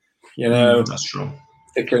it? That's true.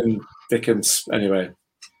 They can anyway.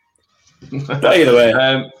 But either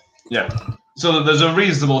way, yeah. So there's a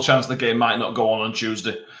reasonable chance the game might not go on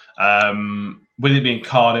Tuesday. With it being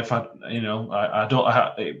Cardiff, I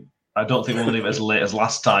don't think we'll leave it as late as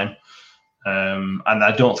last time, and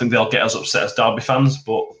I don't think they'll get as upset as Derby fans.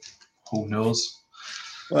 But who knows?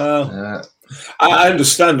 Well, I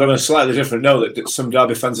understand on a slightly different note that some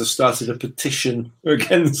Derby fans have started a petition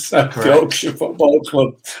against South Yorkshire Football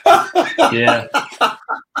Club. Yeah.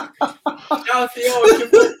 South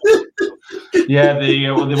Yorkshire. Yeah, they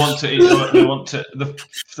want to. The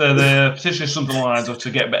petition is something like that to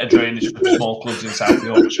get better drainage for small clubs in South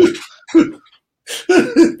Yorkshire.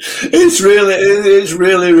 It's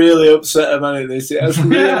really upset them, hasn't it? It's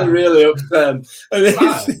really upset them. I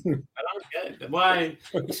don't get it. Why?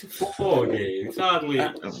 It's a football game. It's hardly.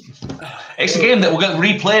 It's a game that will get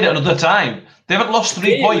replayed at another time. They haven't lost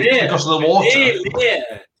 3 points because of the water.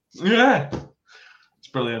 Yeah, it's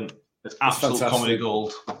brilliant. It's absolute comedy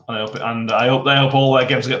gold. I hope all their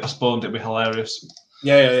games get postponed. It'll be hilarious.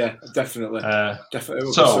 Yeah, definitely. Definitely, it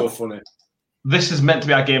would be so funny. This is meant to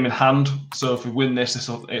be our game in hand. So if we win this,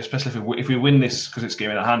 especially if we win this because it's game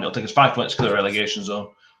in hand, it'll take us 5 points to the relegation zone,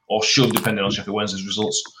 or should, depending on Sheffield Wednesday's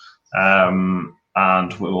results.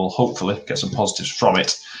 And we will hopefully get some positives from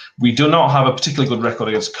it. We do not have a particularly good record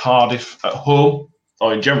against Cardiff at home,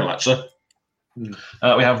 or in general, actually. We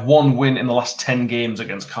have one win in the last 10 games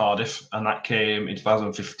against Cardiff, and that came in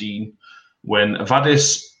 2015 when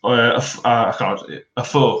Vadis, Afoe,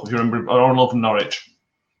 if you remember, Arnold from Norwich,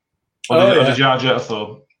 Odijaja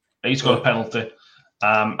Afoe, he scored a penalty,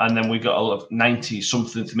 and then we got a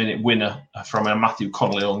 90-something minute winner from a Matthew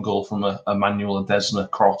Connolly own goal from a Manuel Desna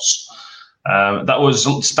cross. That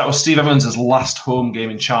was Steve Evans' last home game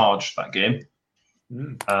in charge. That game,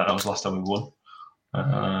 that was the last time we won.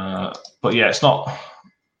 But yeah, it's not.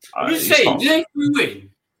 I'm just saying, if we win,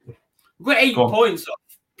 we've got 8 points off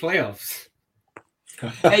playoffs.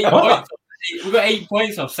 8 points. We've got 8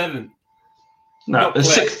 points off 7. No, the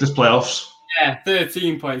 6th is playoffs. Yeah,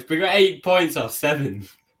 13 points. But we got 8 points off 7.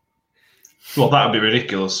 Well, that would be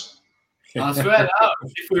ridiculous. I swear that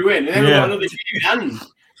if we win, then we've got another game in hand.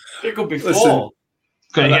 It could be 4.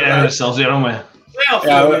 Going to get ahead of ourselves here, aren't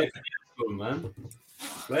we? Man.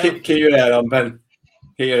 Keep your hair on, Ben.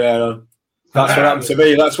 Keep your hair on. That's what happened to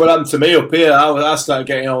me. That's what happened to me up here. I started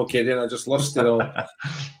getting all kidding. I just lost it all.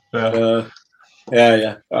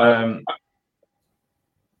 Yeah.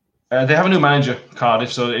 They have a new manager,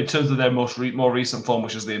 Cardiff. So in terms of their more recent form,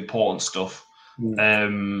 which is the important stuff,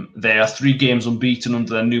 they are 3 games unbeaten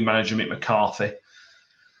under their new manager, Mick McCarthy.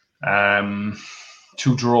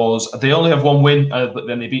 2 draws. They only have 1 win, but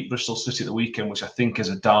then they beat Bristol City at the weekend, which I think is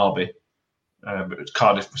a derby. But it's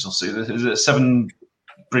Cardiff, Bristol City. Is it a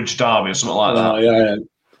 7-bridge derby or something like that?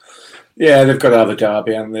 Yeah, they've got to have a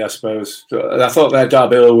derby, haven't they, I suppose. I thought their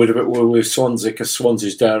derby would have been with Swansea, because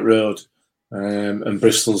Swansea's down the road and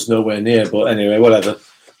Bristol's nowhere near. But anyway, whatever.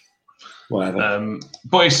 But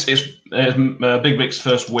it's Big Mick's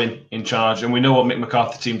first win in charge, and we know what Mick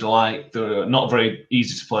McCarthy teams are like. They're not very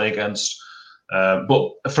easy to play against.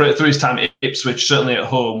 But through his time at Ipswich, certainly at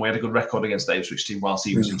home, we had a good record against the Ipswich team whilst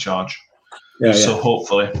he was in charge. So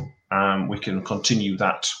hopefully we can continue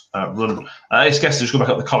that run. It's Kesty, just go back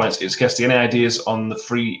up the comments. It's Kesty, any ideas on the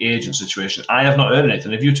free agent situation? I have not heard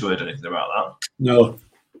anything. Have you two heard anything about that? No.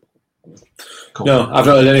 Cool. No, I've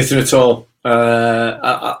not heard anything at all.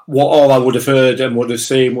 All I would have heard and would have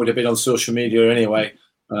seen would have been on social media anyway.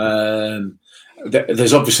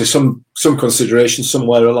 There's obviously some consideration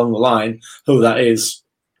somewhere along the line. Who that is,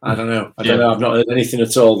 I don't know. I don't know. I've not heard anything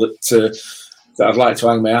at all that I'd like to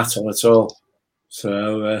hang my hat on at all.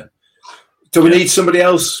 So, do we need somebody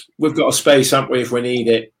else? We've got a space, haven't we, if we need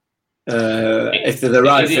it? If they're the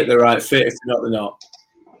right fit, they're the right fit. If they're not, they're not.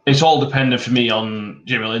 It's all dependent for me on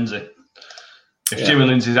Jimmy Lindsay. If Jimmy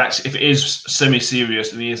Lindsay's actually, if it is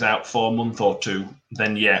semi-serious and he is out for a month or 2,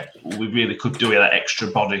 then we really could do that extra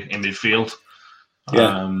body in midfield.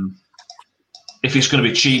 Yeah. If it's going to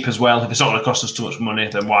be cheap as well, if it's not going to cost us too much money,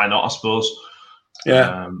 then why not? I suppose.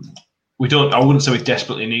 Yeah. We don't. I wouldn't say we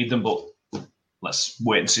desperately need them, but let's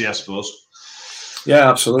wait and see, I suppose. Yeah,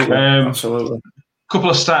 absolutely. Absolutely. Couple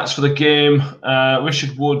of stats for the game.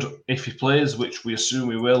 Richard Wood, if he plays, which we assume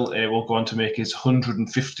he will go on to make his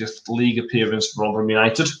 150th league appearance for Rotherham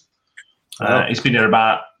United. He's been here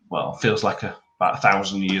feels like about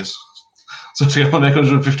 1,000 years. So if you make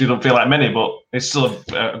 150, don't feel like many, but it's still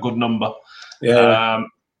a good number. Yeah.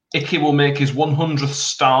 Icky will make his 100th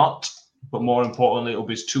start, but more importantly, it'll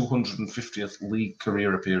be his 250th league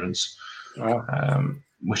career appearance. Wow.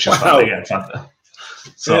 Which is fantastic.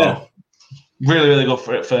 So really, really good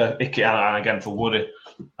for Icky and again for Woody.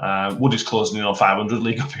 Woody's closing in on 500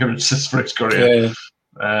 league appearances for his career.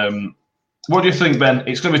 Yeah. What do you think, Ben?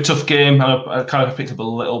 It's going to be a tough game. I kind of picked up a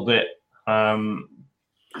little bit. Where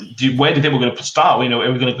do you think we're going to start? Are we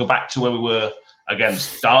going to go back to where we were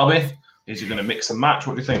against Derby? Is he going to mix and match?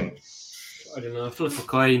 What do you think? I don't know. Flip a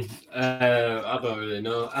coin. I don't really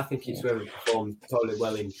know. I think it's whoever performs totally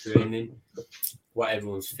well in training, what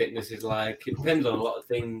everyone's fitness is like. It depends on a lot of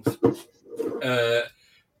things.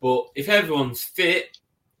 But if everyone's fit,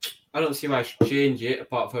 I don't see why I should change it,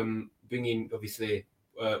 apart from bringing, obviously,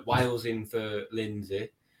 Wiles in for Lindsay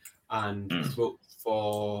and Crook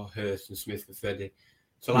for Hurst and Smith for Freddie.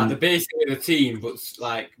 So, the basic of the team, but,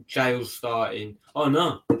 Giles starting. Oh,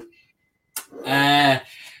 no. Matt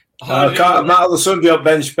Olosunde on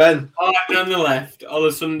bench, Ben. Harden on the left,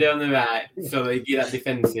 Olosunde on the right, so they get that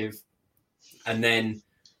defensive. And then,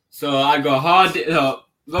 so I go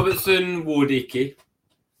Robertson, Wood, Icky,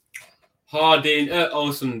 Harden,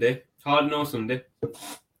 Olosunde,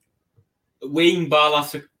 Wing,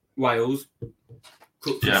 Barlas, Wiles,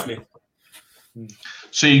 Cook, Smith.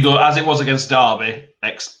 So you go as it was against Derby,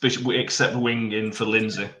 except Wing in for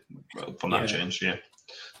Lindsay from that change,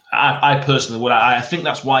 I personally would. I think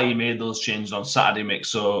that's why he made those changes on Saturday, Mick.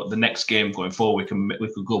 So the next game going forward, we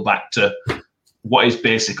could go back to what is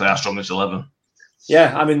basically our strongest 11.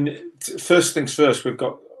 Yeah, I mean, first things first. We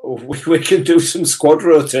can do some squad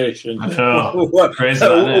rotation. I know. Crazy.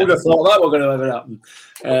 Who would have thought that were going to ever happen?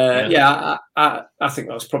 I think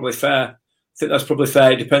that's probably fair.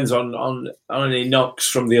 It depends on any knocks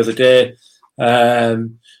from the other day.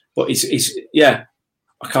 But he's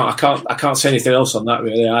I can't say anything else on that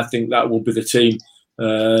really. I think that will be the team,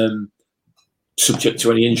 subject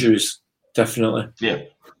to any injuries, definitely.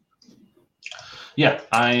 Yeah,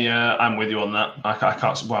 I'm with you on that. I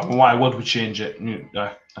can't. Why would we change it?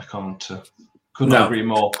 I can't. Couldn't agree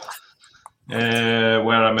more.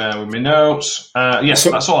 Where am I with my notes? Yes,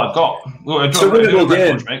 that's all I've got. It's a winnable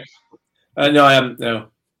game. No, I haven't. No,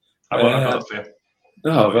 I've got that for you.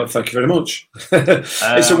 Oh, well, thank you very much. It's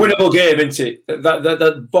a winnable game, isn't it?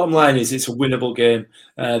 That bottom line is it's a winnable game.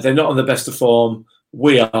 They're not on the best of form.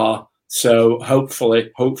 We are. So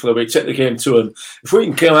hopefully we take the game to them. If we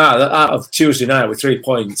can come out of Tuesday night with 3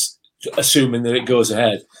 points, assuming that it goes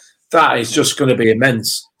ahead, that is just going to be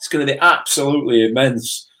immense. It's going to be absolutely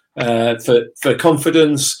immense for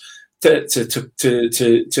confidence to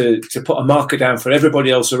put a marker down for everybody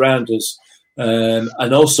else around us,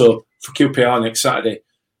 and also for QPR next Saturday.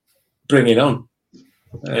 Bring it on.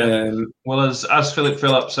 Well, as Philip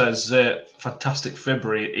Phillips says, fantastic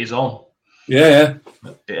February is on. Yeah,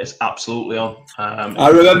 it is absolutely on. I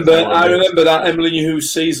remember that Emlyn Hughes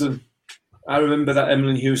season.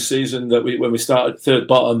 That when we started third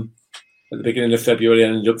bottom at the beginning of February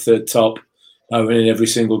and ended up third top, winning every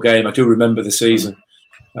single game. I do remember the season.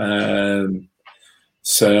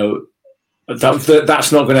 So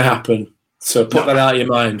that's not going to happen. So put that out of your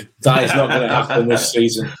mind. That is not going to happen this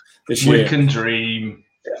season, this year. We can dream.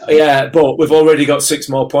 Yeah, but we've already got 6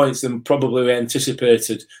 more points than probably we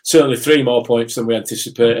anticipated. Certainly 3 more points than we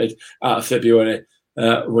anticipated out of February.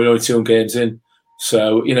 We're only 2 games in.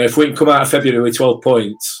 So, if we can come out of February with 12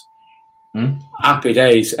 points, happy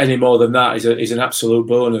days. Any more than that is an absolute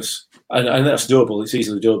bonus. And that's doable. It's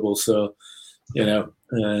easily doable. So,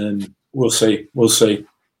 we'll see.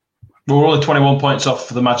 We're only 21 points off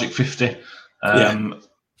for the magic 50. It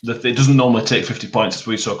doesn't normally take 50 points, as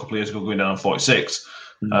we saw a couple of years ago, going down on 46.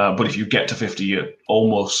 But if you get to 50, you're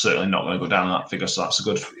almost certainly not going to go down on that figure. So that's a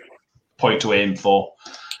good point to aim for.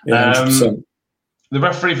 The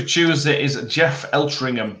referee for Tuesday is Jeff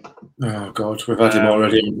Eltringham. Oh, God, we've had him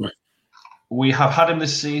already, haven't we? We have had him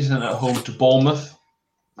this season at home to Bournemouth.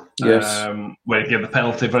 Yes. Where he gave the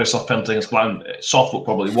penalty, very soft penalty against Glenn. Soft, but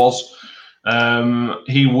probably was.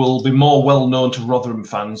 He will be more well known to Rotherham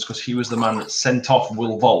fans because he was the man that sent off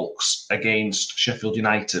Will Vaulks against Sheffield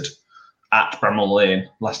United at Bramall Lane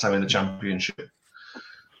last time in the Championship.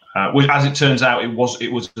 Which, as it turns out, it was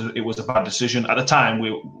a bad decision at the time.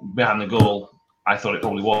 We behind the goal. I thought it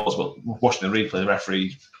probably was, but watching the replay, the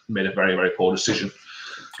referee made a very, very poor decision.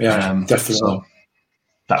 Yeah, definitely.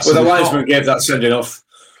 So the linesman gave that sending off.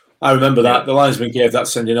 I remember that the linesman gave that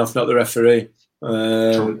sending off, not the referee.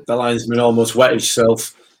 The linesman almost wet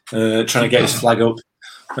himself trying to get his flag up.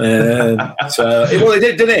 So he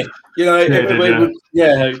did, didn't he?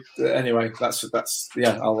 Anyway, that's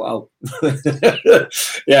I'll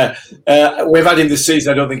we've had him this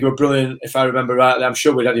season. I don't think he was brilliant, if I remember rightly. I'm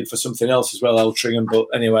sure we'd had him for something else as well, Eltringham. But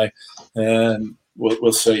anyway,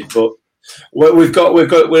 we'll see. But we're always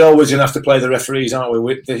going to have to play the referees, aren't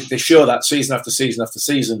we? They show that season after season after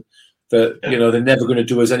season that they're never going to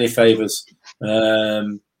do us any favours.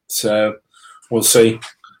 So we'll see.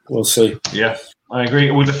 Yeah, I agree.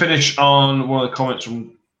 With the finish on one of the comments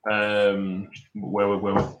from where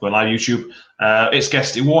we're live YouTube, it's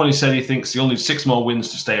guessed. Warney said he thinks you'll need 6 more wins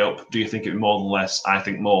to stay up. Do you think it'd be more than less? I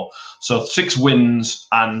think more. So 6 wins,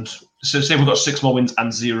 and so say we've got 6 more wins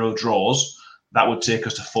and 0 draws. That would take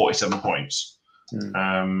us to 47 points.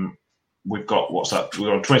 We've got what's that?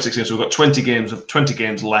 We're on 26 games. So we've got 20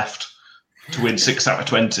 games left to win 6 out of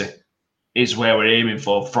 20. Is where we're aiming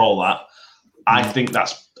for all that. I think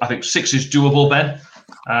 6 is doable, Ben.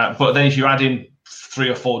 But then if you add in 3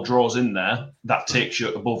 or 4 draws in there, that takes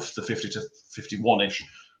you above the 50 to 51-ish.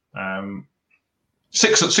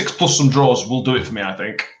 6 plus some draws will do it for me, I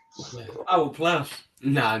think. I will plus.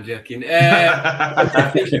 No, I'm joking. I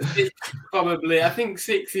think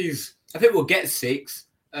 6 is. I think we'll get 6.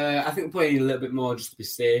 I think we're playing a little bit more just to be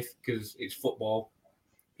safe because it's football.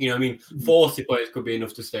 40 points could be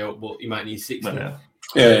enough to stay up, but you might need 60.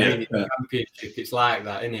 Championship, it's like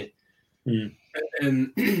that, isn't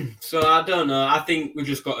it? So I don't know. I think we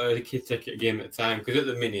just got to take it a game at a time because at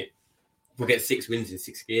the minute we'll get 6 wins in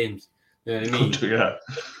 6 games. You know what I mean? Yeah.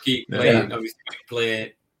 Keep playing. Obviously, we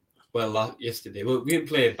play well yesterday. Well, we didn't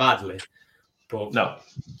play badly, but No,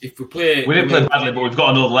 if we play, we didn't play badly, but we've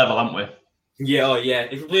got another level, haven't we? Yeah,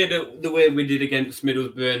 if we play the way we did against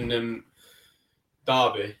Middlesbrough and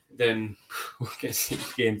Derby, then we'll get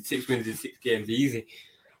 6 wins in 6 games, easy.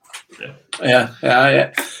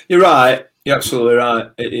 Yeah. You're right. You're absolutely right.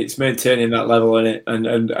 It's maintaining that level in it,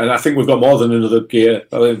 and I think we've got more than another gear.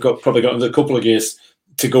 We've probably got another couple of gears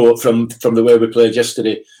to go up from the way we played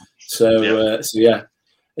yesterday. So yeah,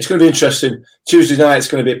 it's going to be interesting. Tuesday night is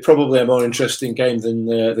going to be probably a more interesting game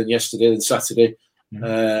than yesterday, than Saturday,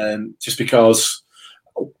 just because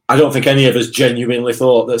I don't think any of us genuinely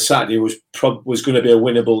thought that Saturday was going to be a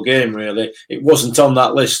winnable game. Really, it wasn't on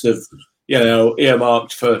that list of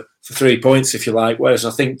earmarked for 3 points, if you like. Whereas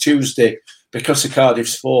I think Tuesday, because of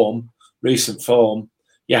Cardiff's recent form,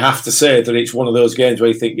 you have to say that it's one of those games where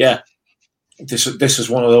you think, yeah, this is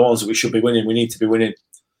one of the ones that we should be winning. We need to be winning.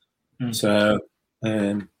 So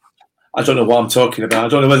I don't know what I'm talking about. I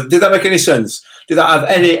don't know whether did that make any sense. Did that have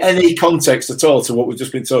any context at all to what we've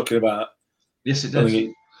just been talking about? Yes, it does.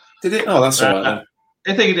 Did it? Oh, that's all right then.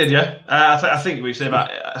 I think it did, yeah. I think we say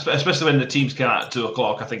about, especially when the teams came out at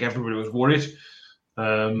 2:00. I think everybody was worried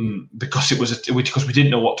because because we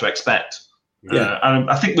didn't know what to expect. Yeah, and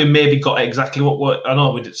I think we maybe got exactly what I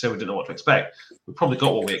know we did say we didn't know what to expect. We probably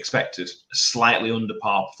got what we expected, a slightly under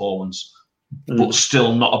par performance, but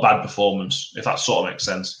still not a bad performance, if that sort of makes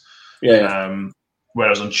sense. Yeah.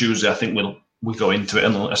 Whereas on Tuesday, I think we go into it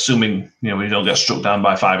and assuming we don't get struck down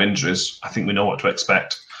by 5 injuries, I think we know what to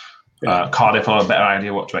expect. Cardiff have a better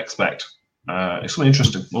idea what to expect. It's really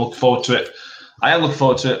interesting. We'll look forward to it. I am looking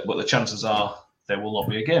forward to it, but the chances are there will not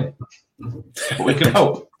be a game. But we can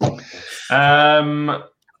hope.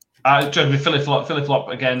 Philly Flop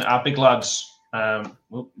again. Our big lads.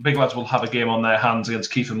 Big lads will have a game on their hands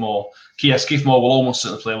against Keith Moore. Keith Moore will almost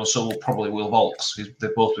certainly play, and so will probably Will Vaulks.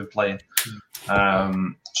 They've both been playing.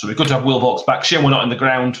 So we're good to have Will Vaulks back. Shame we're not in the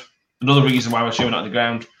ground. Another reason why we're shame we're not in the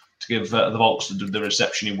ground, to give the Vaulks the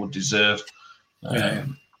reception he would deserve. But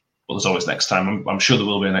there's always next time. I'm sure there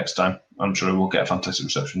will be a next time. I'm sure we'll get a fantastic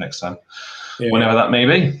reception next time, whenever that may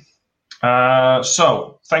be.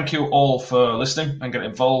 So thank you all for listening and getting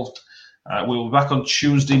involved. We will be back on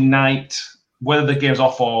Tuesday night. Whether the game's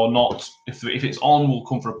off or not, if it's on, we'll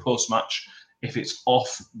come for a post-match. If it's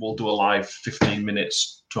off, we'll do a live 15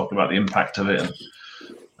 minutes talking about the impact of it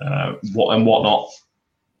and whatnot.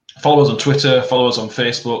 Follow us on Twitter, follow us on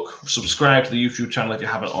Facebook, subscribe to the YouTube channel if you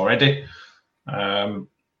haven't already.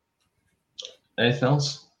 Anything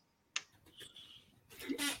else?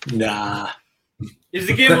 Nah. Is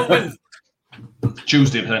the game on Wednesday?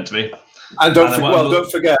 Tuesday, meant to be. And don't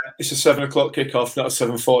forget, it's a 7:00 kickoff, not a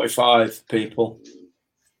 7:45. People.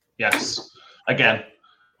 Yes. Again.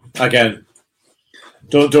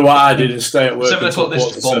 Don't do what I did and stay at work. 7:00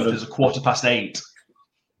 this month is 8:15.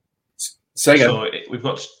 Say again. So we've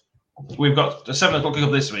got the 7:00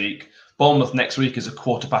 kickoff this week. Bournemouth next week is a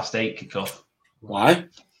 8:15 kickoff. Why?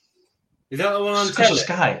 Is that the one on Because of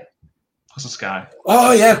Sky. Because of Sky.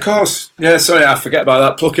 Oh yeah, of course. Yeah, sorry, I forget about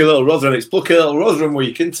that. Plucky Little Rotherham. It's Plucky Little Rotherham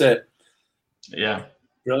week, isn't it? Yeah.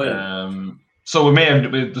 Brilliant. So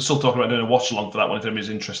we're still talking about doing a watch along for that one if anybody's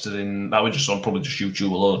interested in that. We're just on probably just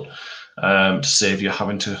YouTube alone to save you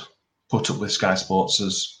having to put up with Sky Sports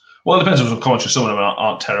as well. It depends on the commentary. Some of them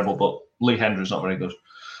aren't terrible, but Lee Hendry's not very good.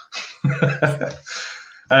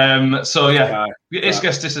 So yeah, it's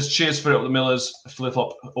guest this is cheers for Up the Millers, flip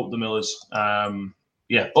flop Up the Millers. Up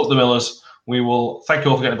the Millers. We will thank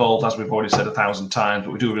you all for getting involved, as we've already said 1,000 times,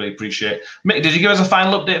 but we do really appreciate it. Mick, did you give us a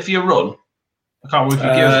final update for your run? I can't remember if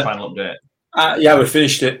you gave us a final update. Yeah, we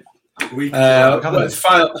finished it.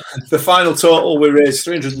 The final total we raised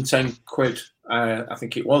 £310. I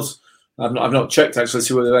think it was. I've not checked actually to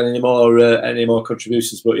see whether there were any more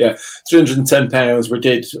contributions, but yeah, £310. We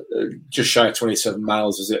did just shy of 27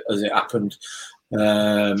 miles as it happened.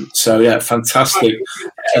 So yeah, fantastic.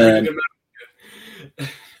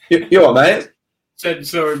 You what, mate? So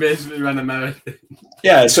we basically ran a marathon.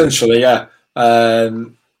 Yeah, essentially, yeah.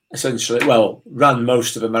 Ran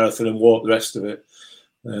most of a marathon and walked the rest of it.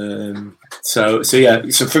 So yeah,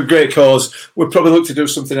 it's a for great cause. We'll probably look to do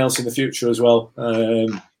something else in the future as well.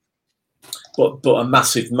 But a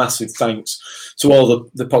massive thanks to all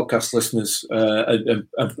the podcast listeners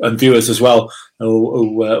and viewers as well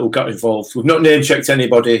who got involved. We've not name checked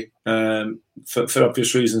anybody for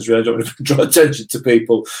obvious reasons. Really, I don't want to draw attention to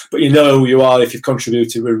people, but you know who you are if you've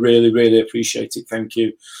contributed. We really appreciate it. Thank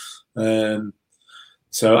you. And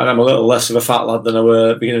I'm a little less of a fat lad than I were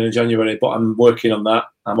at the beginning of January, but I'm working on that.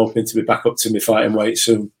 I'm hoping to be back up to my fighting weight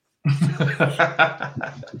soon.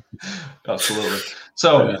 Absolutely.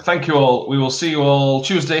 So thank you all. We will see you all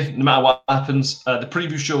Tuesday, no matter what happens. The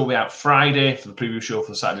preview show will be out Friday for the preview show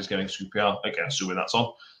for Saturday's game against QPR. Again, assuming that's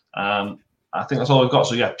on. I think that's all we've got.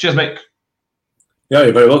 So yeah, cheers, Mick. Yeah,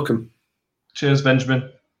 you're very welcome. Cheers,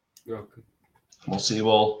 Benjamin. You're welcome. We'll see you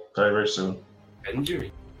all very, very soon.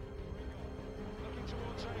 Benjamin. Looking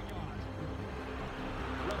towards Odegaard.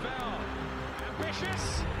 Ravel.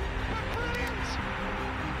 Ambitious. But brilliant.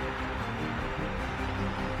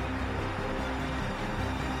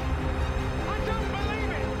 I don't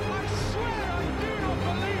believe it. I swear I do not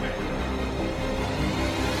believe it.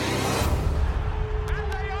 And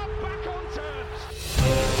they are back on terms.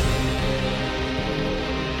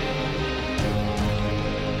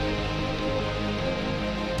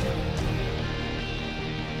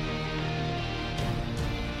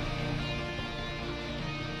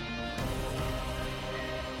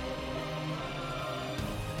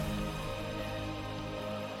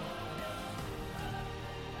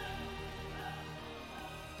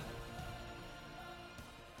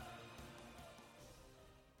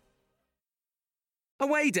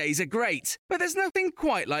 Away days are great, but there's nothing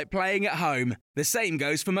quite like playing at home. The same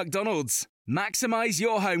goes for McDonald's. Maximise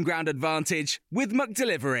your home ground advantage with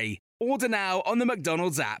McDelivery. Order now on the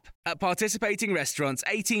McDonald's app. At participating restaurants,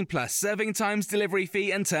 18 plus serving times, delivery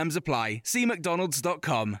fee and terms apply. See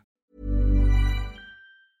mcdonalds.com.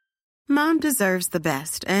 Mom deserves the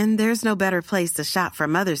best, and there's no better place to shop for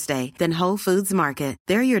Mother's Day than Whole Foods Market.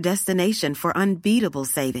 They're your destination for unbeatable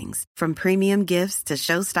savings, from premium gifts to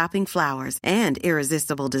show-stopping flowers and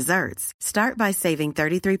irresistible desserts. Start by saving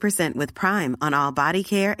 33% with Prime on all body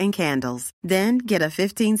care and candles. Then get a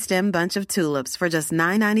 15-stem bunch of tulips for just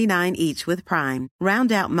 $9.99 each with Prime.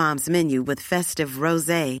 Round out Mom's menu with festive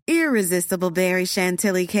rosé, irresistible berry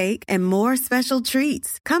chantilly cake, and more special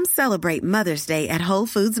treats. Come celebrate Mother's Day at Whole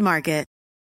Foods Market.